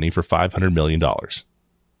imagery company for $500 million.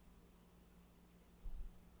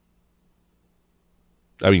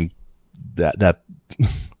 I mean, that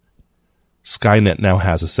Skynet now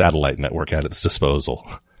has a satellite network at its disposal.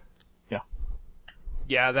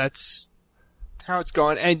 Yeah, that's how it's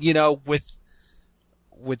going. And, you know, with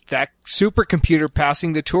that supercomputer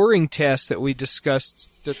passing the Turing test that we discussed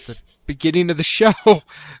at the beginning of the show,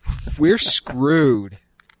 we're screwed.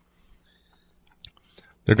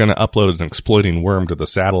 They're going to upload an exploiting worm to the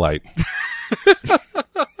satellite.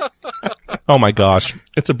 Oh my gosh.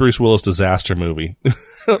 It's a Bruce Willis disaster movie.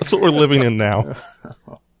 That's what we're living in now.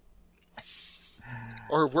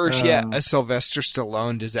 Or worse yet, a Sylvester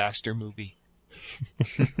Stallone disaster movie.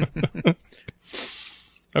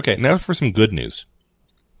 Okay, now for some good news.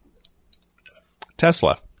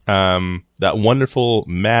 Tesla, that wonderful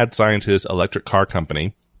mad scientist electric car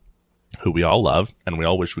company who we all love and we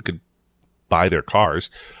all wish we could buy their cars,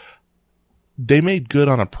 they made good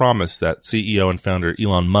on a promise that CEO and founder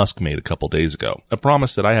Elon Musk made a couple days ago. A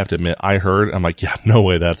promise that I have to admit I heard. I'm like, yeah, no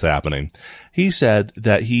way that's happening. He said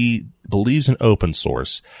that he believes in open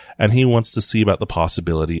source and he wants to see about the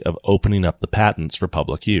possibility of opening up the patents for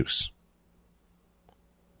public use.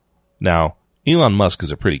 Now, Elon Musk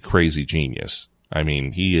is a pretty crazy genius. I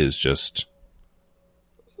mean, he is just,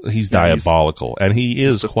 he's diabolical, and he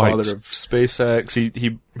is the quite father of SpaceX.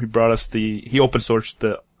 He brought us he open sourced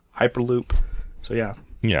the Hyperloop. So yeah.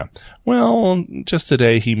 Yeah. Well, just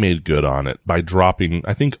today he made good on it by dropping,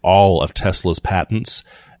 I think, all of Tesla's patents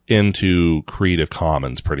into Creative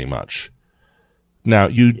Commons pretty much. Now,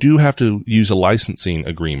 you do have to use a licensing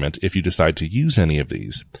agreement if you decide to use any of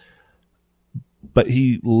these. But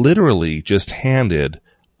he literally just handed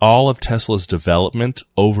all of Tesla's development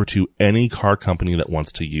over to any car company that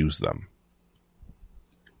wants to use them.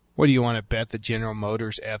 What do you want to bet that General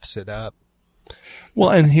Motors F's it up? Well,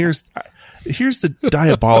 and here's the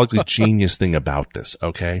diabolically genius thing about this,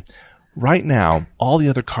 okay? Right now, all the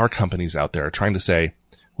other car companies out there are trying to say,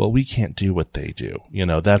 well, we can't do what they do. You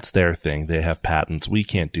know, that's their thing. They have patents. We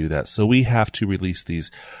can't do that. So we have to release these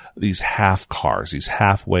half cars, these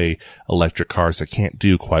halfway electric cars that can't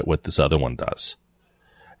do quite what this other one does.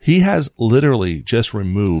 He has literally just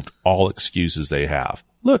removed all excuses they have.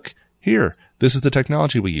 Look, here, this is the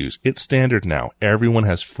technology we use. It's standard now. Everyone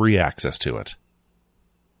has free access to it.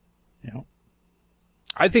 Yeah.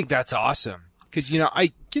 I think that's awesome. Because, you know,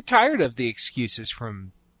 I get tired of the excuses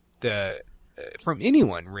from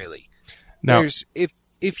anyone, really. Now,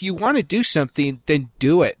 if you want to do something, then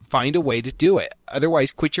do it. Find a way to do it. Otherwise,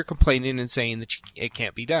 quit your complaining and saying that it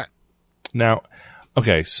can't be done. Now,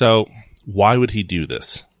 okay, so why would he do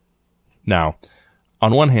this? Now,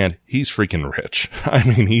 on one hand, he's freaking rich. I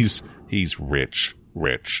mean, he's rich.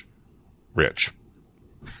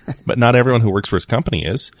 But not everyone who works for his company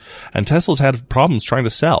is. And Tesla's had problems trying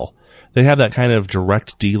to sell. They have that kind of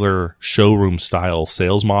direct dealer showroom style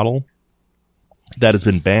sales model that has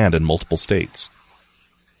been banned in multiple states.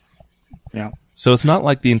 Yeah. So it's not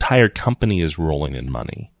like the entire company is rolling in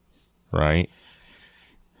money, right?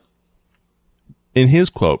 In his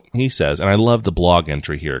quote, he says, and I love the blog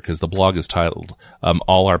entry here because the blog is titled,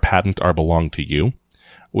 All Our Patent Are Belong to You,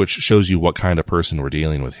 which shows you what kind of person we're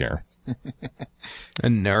dealing with here. A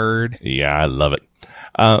nerd. Yeah, I love it.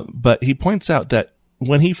 But he points out that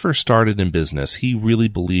when he first started in business, he really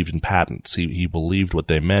believed in patents. He believed what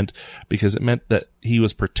they meant because it meant that he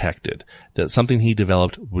was protected, that something he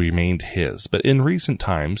developed remained his. But in recent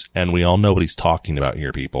times, and we all know what he's talking about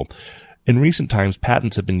here, people, in recent times,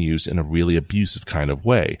 patents have been used in a really abusive kind of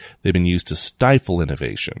way. They've been used to stifle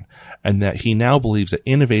innovation, and that he now believes that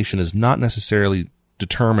innovation is not necessarily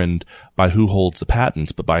determined by who holds the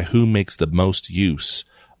patents, but by who makes the most use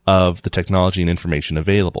of the technology and information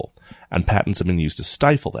available. And patents have been used to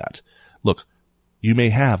stifle that. Look, you may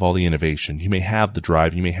have all the innovation, you may have the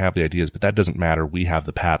drive, you may have the ideas, but that doesn't matter. We have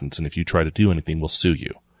the patents, and if you try to do anything, we'll sue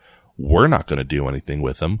you. We're not going to do anything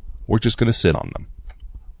with them. We're just going to sit on them.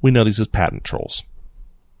 We know these as patent trolls.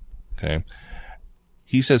 Okay.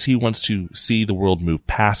 He says he wants to see the world move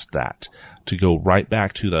past that, to go right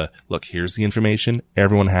back to look, here's the information,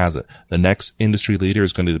 everyone has it. The next industry leader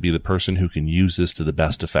is going to be the person who can use this to the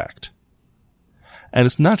best effect. And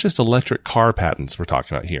it's not just electric car patents we're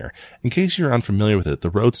talking about here. In case you're unfamiliar with it, the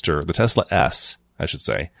Roadster, the Tesla S, I should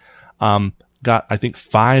say, got, I think,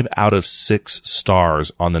 5 out of 6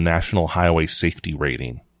 stars on the National Highway Safety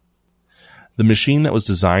Rating. The machine that was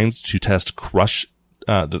designed to test crush,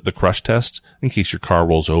 the crush test, in case your car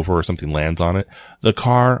rolls over or something lands on it, the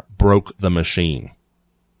car broke the machine.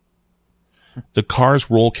 The car's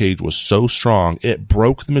roll cage was so strong, it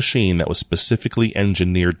broke the machine that was specifically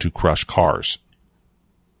engineered to crush cars.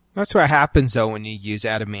 That's what happens, though, when you use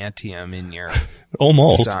adamantium in your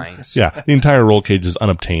Almost. designs. Yeah, the entire roll cage is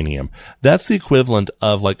unobtainium. That's the equivalent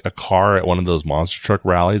of like a car at one of those monster truck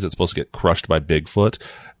rallies that's supposed to get crushed by Bigfoot,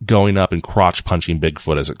 going up and crotch punching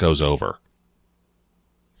Bigfoot as it goes over.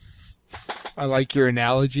 I like your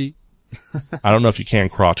analogy. I don't know if you can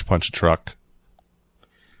crotch punch a truck.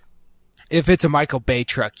 If it's a Michael Bay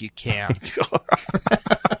truck, you can.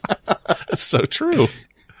 It's so true.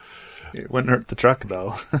 It wouldn't hurt the truck,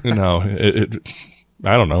 though.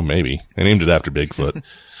 I don't know, maybe. They named it after Bigfoot.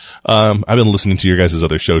 I've been listening to your guys'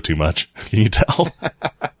 other show too much. Can you tell?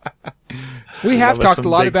 We have Love us talked some a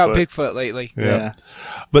lot about Bigfoot. Bigfoot lately. Yeah.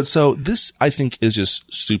 But so this, I think, is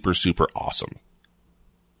just super, super awesome.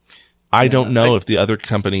 I don't know if the other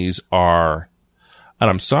companies are, and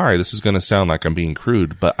I'm sorry, this is going to sound like I'm being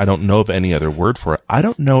crude, but I don't know of any other word for it. I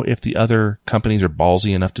don't know if the other companies are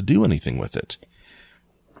ballsy enough to do anything with it.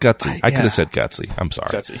 Gutsy. I could have said gutsy. I'm sorry.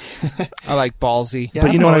 Gutsy. I like ballsy. Yeah, But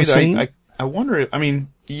I you know don't what I'm either. saying? I wonder if, I mean,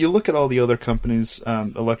 you look at all the other companies,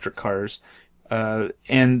 electric cars,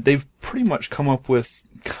 and they've pretty much come up with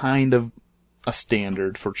kind of a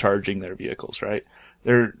standard for charging their vehicles, right?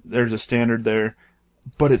 There's a standard there,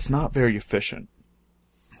 but it's not very efficient.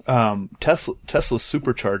 Tesla's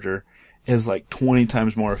supercharger is like 20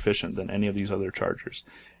 times more efficient than any of these other chargers.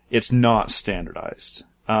 It's not standardized.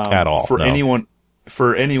 At all. For no.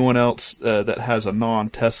 anyone else that has a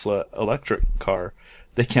non-Tesla electric car,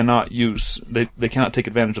 they cannot take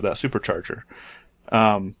advantage of that supercharger.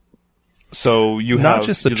 So you Not have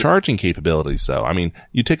just the charging capabilities, though. I mean,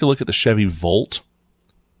 you take a look at the Chevy Volt,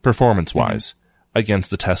 performance-wise, against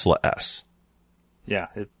the Tesla S. Yeah,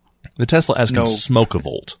 The Tesla S can No. smoke a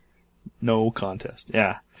Volt. no contest.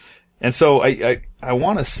 Yeah. And so I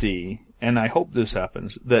want to see, and I hope this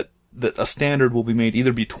happens, that a standard will be made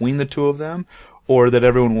either between the two of them, or that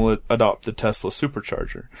everyone will adopt the Tesla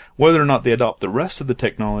supercharger. Whether or not they adopt the rest of the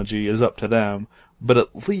technology is up to them, but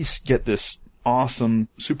at least get this awesome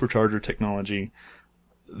supercharger technology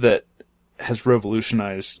that has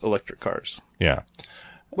revolutionized electric cars. Yeah.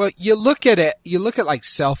 Well, you look at like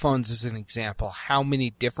cell phones as an example, how many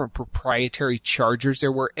different proprietary chargers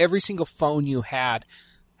there were. Every single phone you had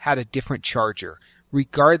a different charger.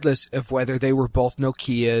 Regardless of whether they were both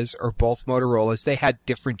Nokias or both Motorola's, they had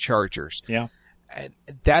different chargers. Yeah. And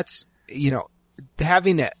that's,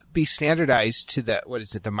 having it be standardized to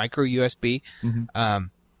the micro USB. Mm-hmm.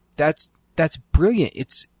 That's brilliant.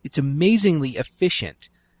 It's amazingly efficient.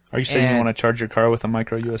 Are you saying you And- want to charge your car with a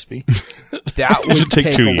micro USB? That would should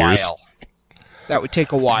take 2 a years. while. That would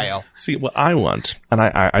take a while. See, what I want, and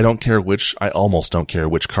I don't care I almost don't care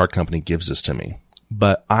which car company gives this to me,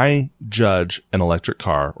 but I judge an electric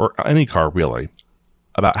car, or any car really,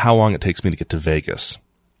 about how long it takes me to get to Vegas.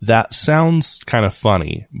 That sounds kind of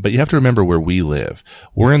funny, but you have to remember where we live.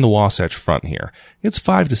 We're in the Wasatch Front here. It's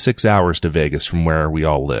 5 to 6 hours to Vegas from where we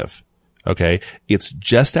all live. Okay? It's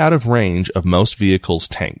just out of range of most vehicles'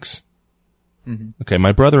 tanks. Mm-hmm. Okay,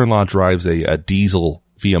 my brother-in-law drives a diesel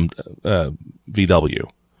VW.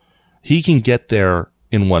 He can get there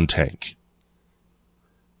in one tank.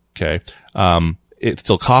 Okay? It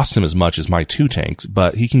still costs him as much as my 2 tanks,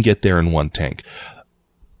 but he can get there in one tank.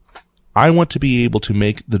 I want to be able to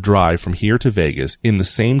make the drive from here to Vegas in the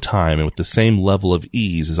same time and with the same level of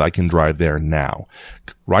ease as I can drive there now.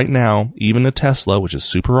 Right now, even a Tesla, which is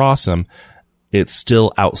super awesome, it's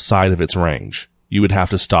still outside of its range. You would have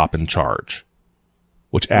to stop and charge,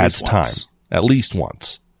 which adds time. At least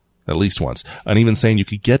once. And even saying you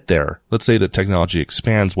could get there, let's say the technology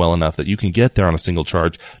expands well enough that you can get there on a single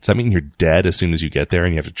charge. Does that mean you're dead as soon as you get there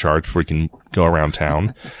and you have to charge before you can go around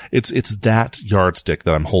town? It's that yardstick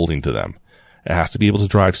that I'm holding to them. It has to be able to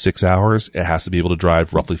drive 6 hours. It has to be able to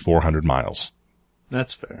drive roughly 400 miles.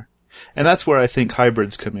 That's fair. And that's where I think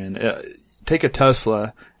hybrids come in. Take a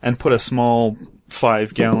Tesla and put a small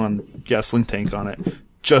 5-gallon gasoline tank on it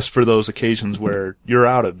just for those occasions where you're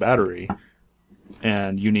out of battery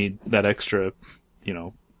and you need that extra,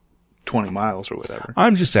 20 miles or whatever.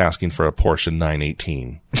 I'm just asking for a Porsche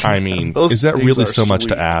 918. I mean, Those is that things really are so much sweet.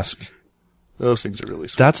 to ask? Those things are really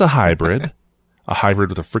sweet. That's a hybrid. A hybrid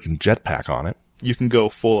with a freaking jetpack on it. You can go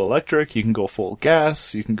full electric, you can go full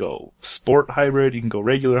gas, you can go sport hybrid, you can go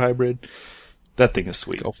regular hybrid. That thing is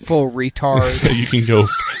sweet. Go full retard. You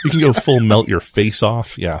can go full melt your face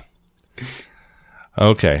off. Yeah.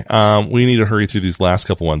 Okay. We need to hurry through these last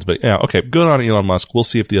couple ones, but yeah. Okay. Good on Elon Musk. We'll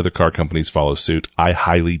see if the other car companies follow suit. I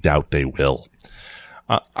highly doubt they will.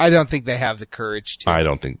 I don't think they have the courage to. I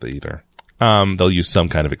don't think they either. They'll use some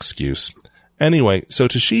kind of excuse. Anyway, so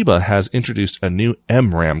Toshiba has introduced a new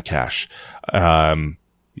MRAM cache.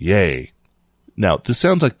 Yay. Now, this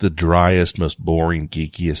sounds like the driest, most boring,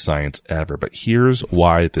 geekiest science ever, but here's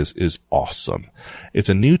why this is awesome. It's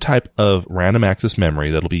a new type of random access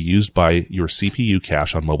memory that'll be used by your CPU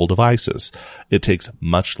cache on mobile devices. It takes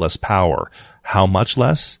much less power. How much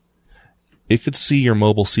less? It could see your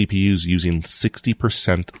mobile CPUs using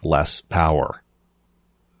 60% less power.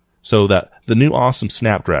 So that the new awesome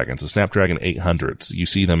Snapdragons, the Snapdragon 800s, you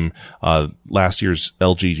see them, last year's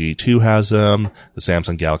LG G2 has them, the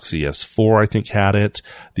Samsung Galaxy S4 I think had it,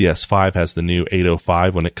 the S5 has the new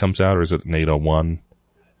 805 when it comes out, or is it an 801?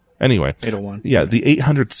 Anyway. 801. Yeah, the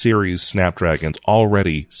 800 series Snapdragons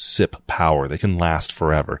already sip power. They can last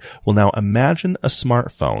forever. Well, now imagine a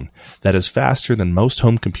smartphone that is faster than most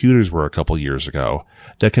home computers were a couple years ago,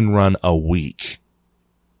 that can run a week.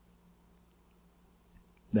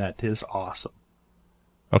 That is awesome.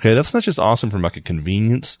 Okay, that's not just awesome from like a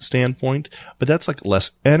convenience standpoint, but that's like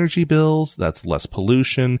less energy bills, that's less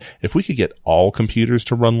pollution. If we could get all computers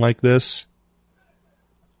to run like this,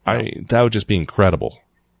 that would just be incredible.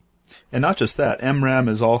 And not just that, MRAM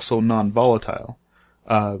is also non-volatile.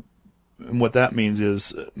 And what that means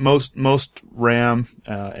is most RAM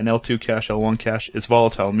and L2 cache, L1 cache is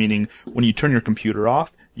volatile, meaning when you turn your computer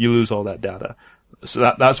off, you lose all that data.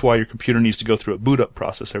 So that's why your computer needs to go through a boot up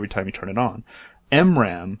process every time you turn it on.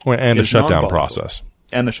 MRAM and a is shutdown non-volatile. process.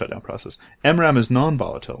 And the shutdown process. MRAM is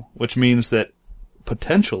non-volatile, which means that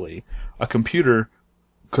potentially a computer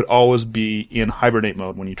could always be in hibernate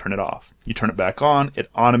mode when you turn it off. You turn it back on,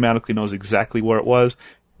 it automatically knows exactly where it was,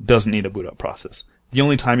 doesn't need a boot up process. The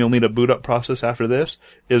only time you'll need a boot up process after this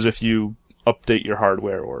is if you update your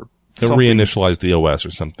hardware or It'll reinitialize the OS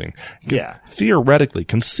or something. Yeah. Theoretically,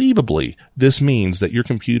 conceivably, this means that your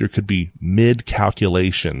computer could be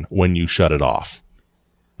mid-calculation when you shut it off.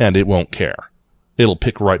 And it won't care. It'll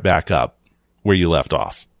pick right back up where you left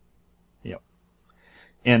off. Yep.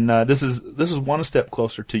 And this is one step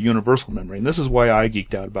closer to universal memory, and this is why I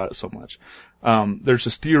geeked out about it so much. There's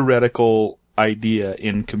this theoretical idea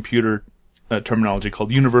in computer terminology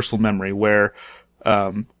called universal memory, where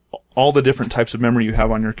all the different types of memory you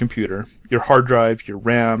have on your computer, your hard drive, your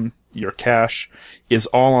RAM, your cache, is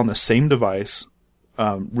all on the same device,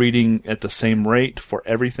 reading at the same rate for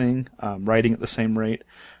everything, writing at the same rate.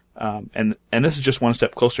 And this is just one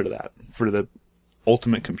step closer to that for the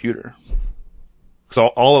ultimate computer. So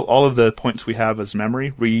all of the points we have as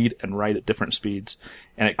memory read and write at different speeds,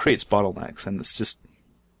 and it creates bottlenecks, and it's just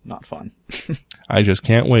not fun. I just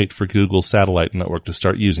can't wait for Google's satellite network to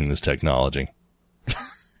start using this technology.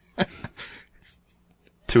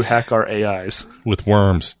 To hack our AIs. With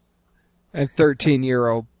worms. And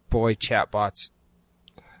 13-year-old boy chatbots.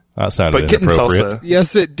 That sounded But kitten inappropriate. salsa.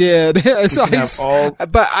 Yes, it did.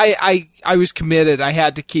 But I was committed. I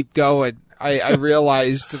had to keep going. I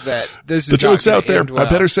realized that this is The joke's not out there. Well. I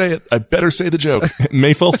better say it. I better say the joke. It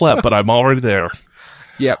may fall flat, but I'm already there.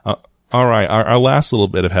 Yep. All right. Our last little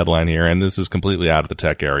bit of headline here, and this is completely out of the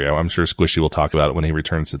tech area. I'm sure Squishy will talk about it when he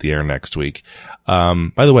returns to the air next week.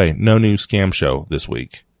 By the way, no new scam show this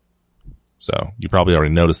week. So you probably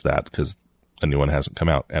already noticed that because a new one hasn't come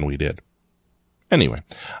out, and we did. Anyway,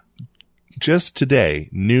 just today,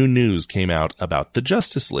 new news came out about the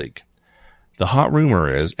Justice League. The hot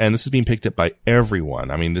rumor is, and this is being picked up by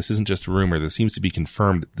everyone. I mean, this isn't just a rumor. This seems to be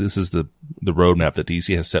confirmed. This is the roadmap that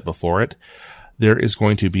DC has set before it. There is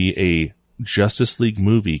going to be a Justice League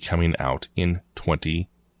movie coming out in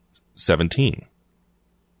 2017.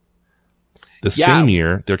 The same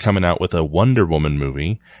year, they're coming out with a Wonder Woman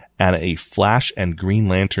movie and a Flash and Green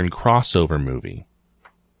Lantern crossover movie.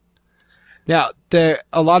 Now,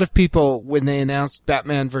 a lot of people, when they announced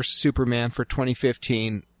Batman vs. Superman for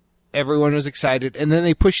 2015, everyone was excited, and then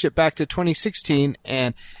they pushed it back to 2016,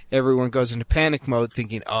 and everyone goes into panic mode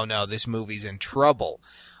thinking, oh no, this movie's in trouble.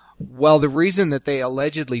 Well, the reason that they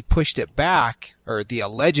allegedly pushed it back, or the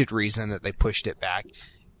alleged reason that they pushed it back,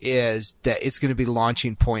 is that it's going to be the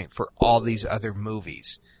launching point for all these other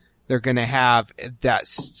movies. They're going to have that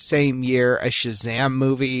same year a Shazam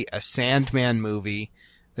movie, a Sandman movie,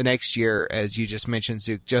 the next year, as you just mentioned,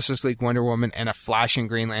 Zook, Justice League, Wonder Woman, and a Flash and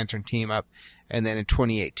Green Lantern team up. And then in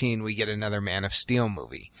 2018, we get another Man of Steel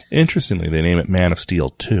movie. Interestingly, they name it Man of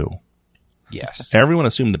Steel 2. Yes. Everyone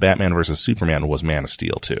assumed the Batman vs. Superman was Man of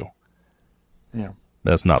Steel 2. Yeah.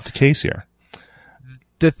 That's not the case here.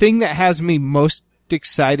 The thing that has me most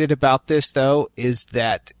excited about this, though, is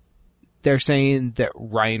that they're saying that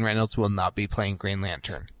Ryan Reynolds will not be playing Green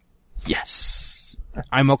Lantern. Yes.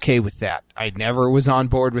 I'm okay with that. I never was on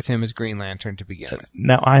board with him as Green Lantern to begin with.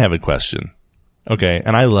 Now, I have a question. Okay,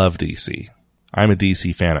 and I love DC. I'm a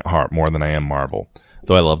DC fan at heart more than I am Marvel,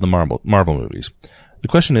 though I love the Marvel movies. The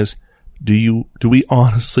question is, do we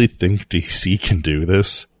honestly think DC can do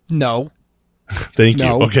this? No. Thank you.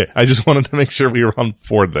 Okay, I just wanted to make sure we were on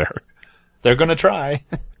board there. They're going to try.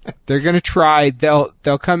 They're going to try. They'll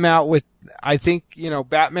come out with, I think,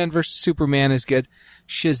 Batman versus Superman is good.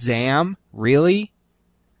 Shazam? Really?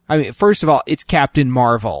 I mean, first of all, it's Captain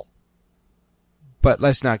Marvel. But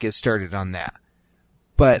let's not get started on that.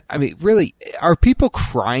 But, I mean, really, are people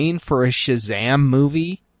crying for a Shazam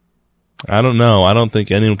movie? I don't know. I don't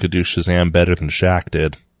think anyone could do Shazam better than Shaq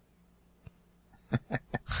did.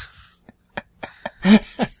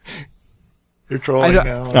 You're trolling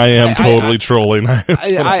now. I am totally trolling.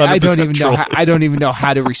 I don't even know. I don't even know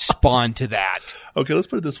how to respond to that. Okay, let's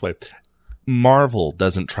put it this way: Marvel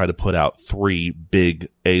doesn't try to put out 3 big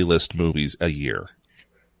A-list movies a year.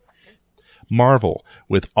 Marvel,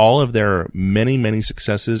 with all of their many, many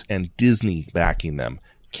successes and Disney backing them,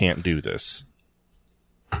 can't do this.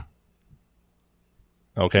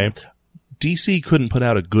 Okay? DC couldn't put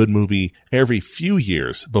out a good movie every few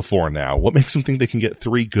years before now. What makes them think they can get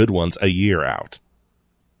 3 good ones a year out?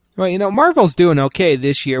 Well, Marvel's doing okay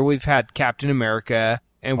this year. We've had Captain America,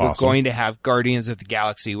 and we're going to have Guardians of the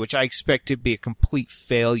Galaxy, which I expect to be a complete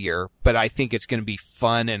failure, but I think it's going to be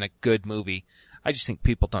fun and a good movie. I just think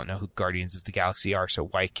people don't know who Guardians of the Galaxy are, so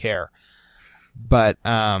why care? But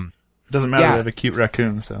it doesn't matter. They have a cute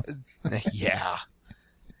raccoon, so yeah.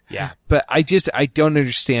 Yeah, but I don't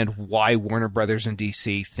understand why Warner Brothers and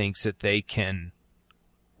DC thinks that they can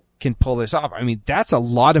pull this off. I mean, that's a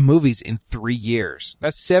lot of movies in 3 years.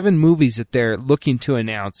 That's 7 movies that they're looking to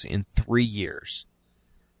announce in 3 years.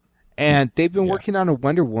 And they've been working on a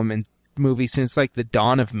Wonder Woman movie since like the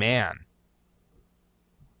dawn of man.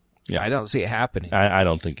 Yeah, I don't see it happening. I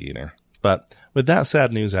don't think either. But with that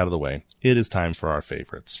sad news out of the way, it is time for our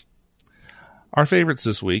favorites. Our favorites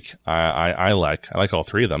this week, I like all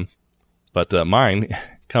 3 of them, but mine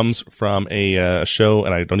comes from a show,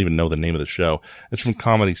 and I don't even know the name of the show. It's from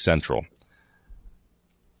Comedy Central.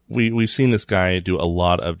 We've seen this guy do a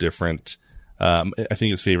lot of different. I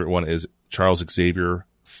think his favorite one is Charles Xavier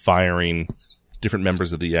firing different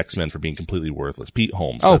members of the X-Men for being completely worthless. Pete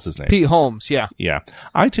Holmes, that's his name. Pete Holmes, yeah. Yeah.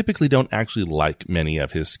 I typically don't actually like many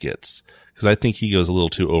of his skits because I think he goes a little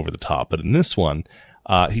too over the top. But in this one,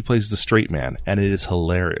 he plays the straight man, and it is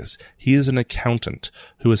hilarious. He is an accountant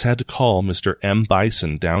who has had to call Mr. M.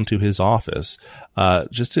 Bison down to his office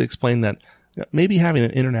just to explain that maybe having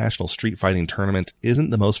an international street fighting tournament isn't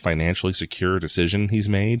the most financially secure decision he's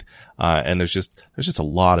made. And there's just a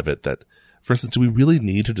lot of it that, for instance, do we really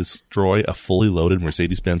need to destroy a fully loaded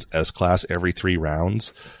Mercedes-Benz S-Class every 3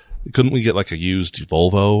 rounds? Couldn't we get like a used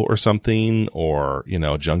Volvo or something, or,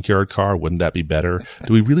 a junkyard car? Wouldn't that be better?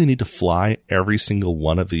 Do we really need to fly every single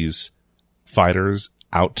one of these fighters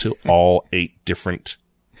out to all 8 different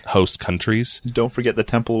host countries? Don't forget the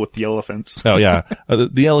temple with the elephants. Oh yeah.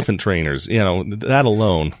 The elephant trainers, that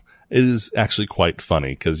alone. It is actually quite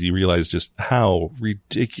funny because you realize just how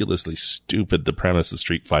ridiculously stupid the premise of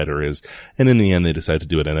Street Fighter is. And in the end, they decide to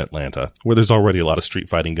do it in Atlanta, where there's already a lot of street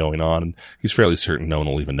fighting going on, and he's fairly certain no one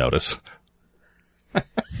will even notice.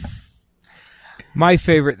 My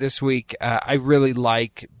favorite this week, I really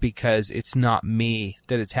like because it's not me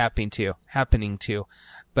that it's happening to.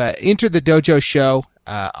 But Enter the Dojo Show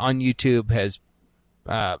on YouTube has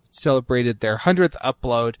celebrated their 100th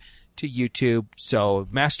upload to YouTube. So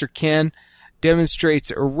Master Ken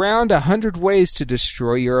demonstrates around 100 ways to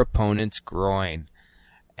destroy your opponent's groin.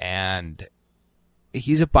 And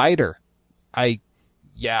he's a biter.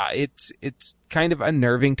 It's kind of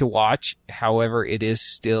unnerving to watch. However, it is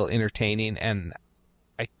still entertaining, and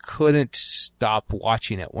I couldn't stop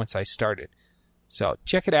watching it once I started. So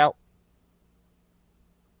check it out.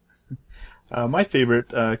 My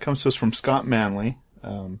favorite comes to us from Scott Manley.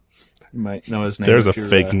 You might know his name. There's a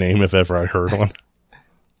fake name if ever I heard one.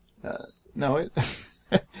 No,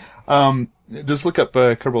 just look up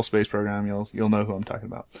Kerbal Space Program. You'll know who I'm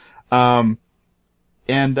talking about.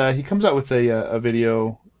 And he comes out with a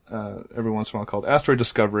video every once in a while called Asteroid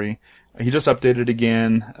Discovery. He just updated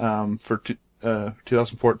again for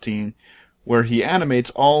 2014, where he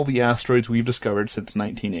animates all the asteroids we've discovered since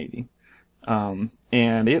 1980.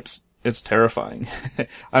 And it's terrifying.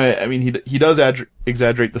 I mean, he does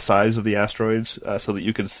exaggerate the size of the asteroids so that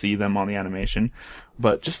you can see them on the animation,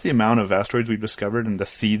 but just the amount of asteroids we've discovered and to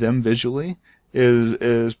see them visually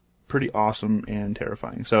is pretty awesome and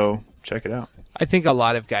terrifying. So check it out. I think a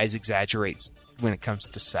lot of guys exaggerate when it comes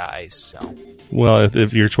to size. So, well,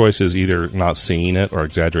 if your choice is either not seeing it or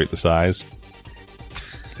exaggerate the size,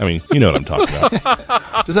 I mean, you know what I'm talking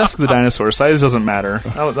about. Just ask the dinosaur. Size doesn't matter.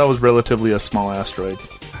 That was relatively a small asteroid.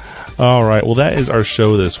 All right. Well, that is our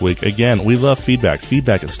show this week. Again, we love feedback.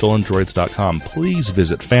 Feedback at stolendroids.com. Please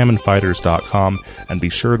visit faminefighters.com and be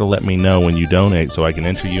sure to let me know when you donate so I can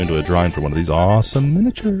enter you into a drawing for one of these awesome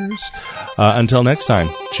miniatures. Until next time,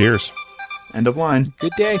 cheers. End of line.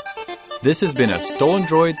 Good day. This has been a Stolen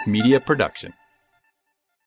Droids Media production.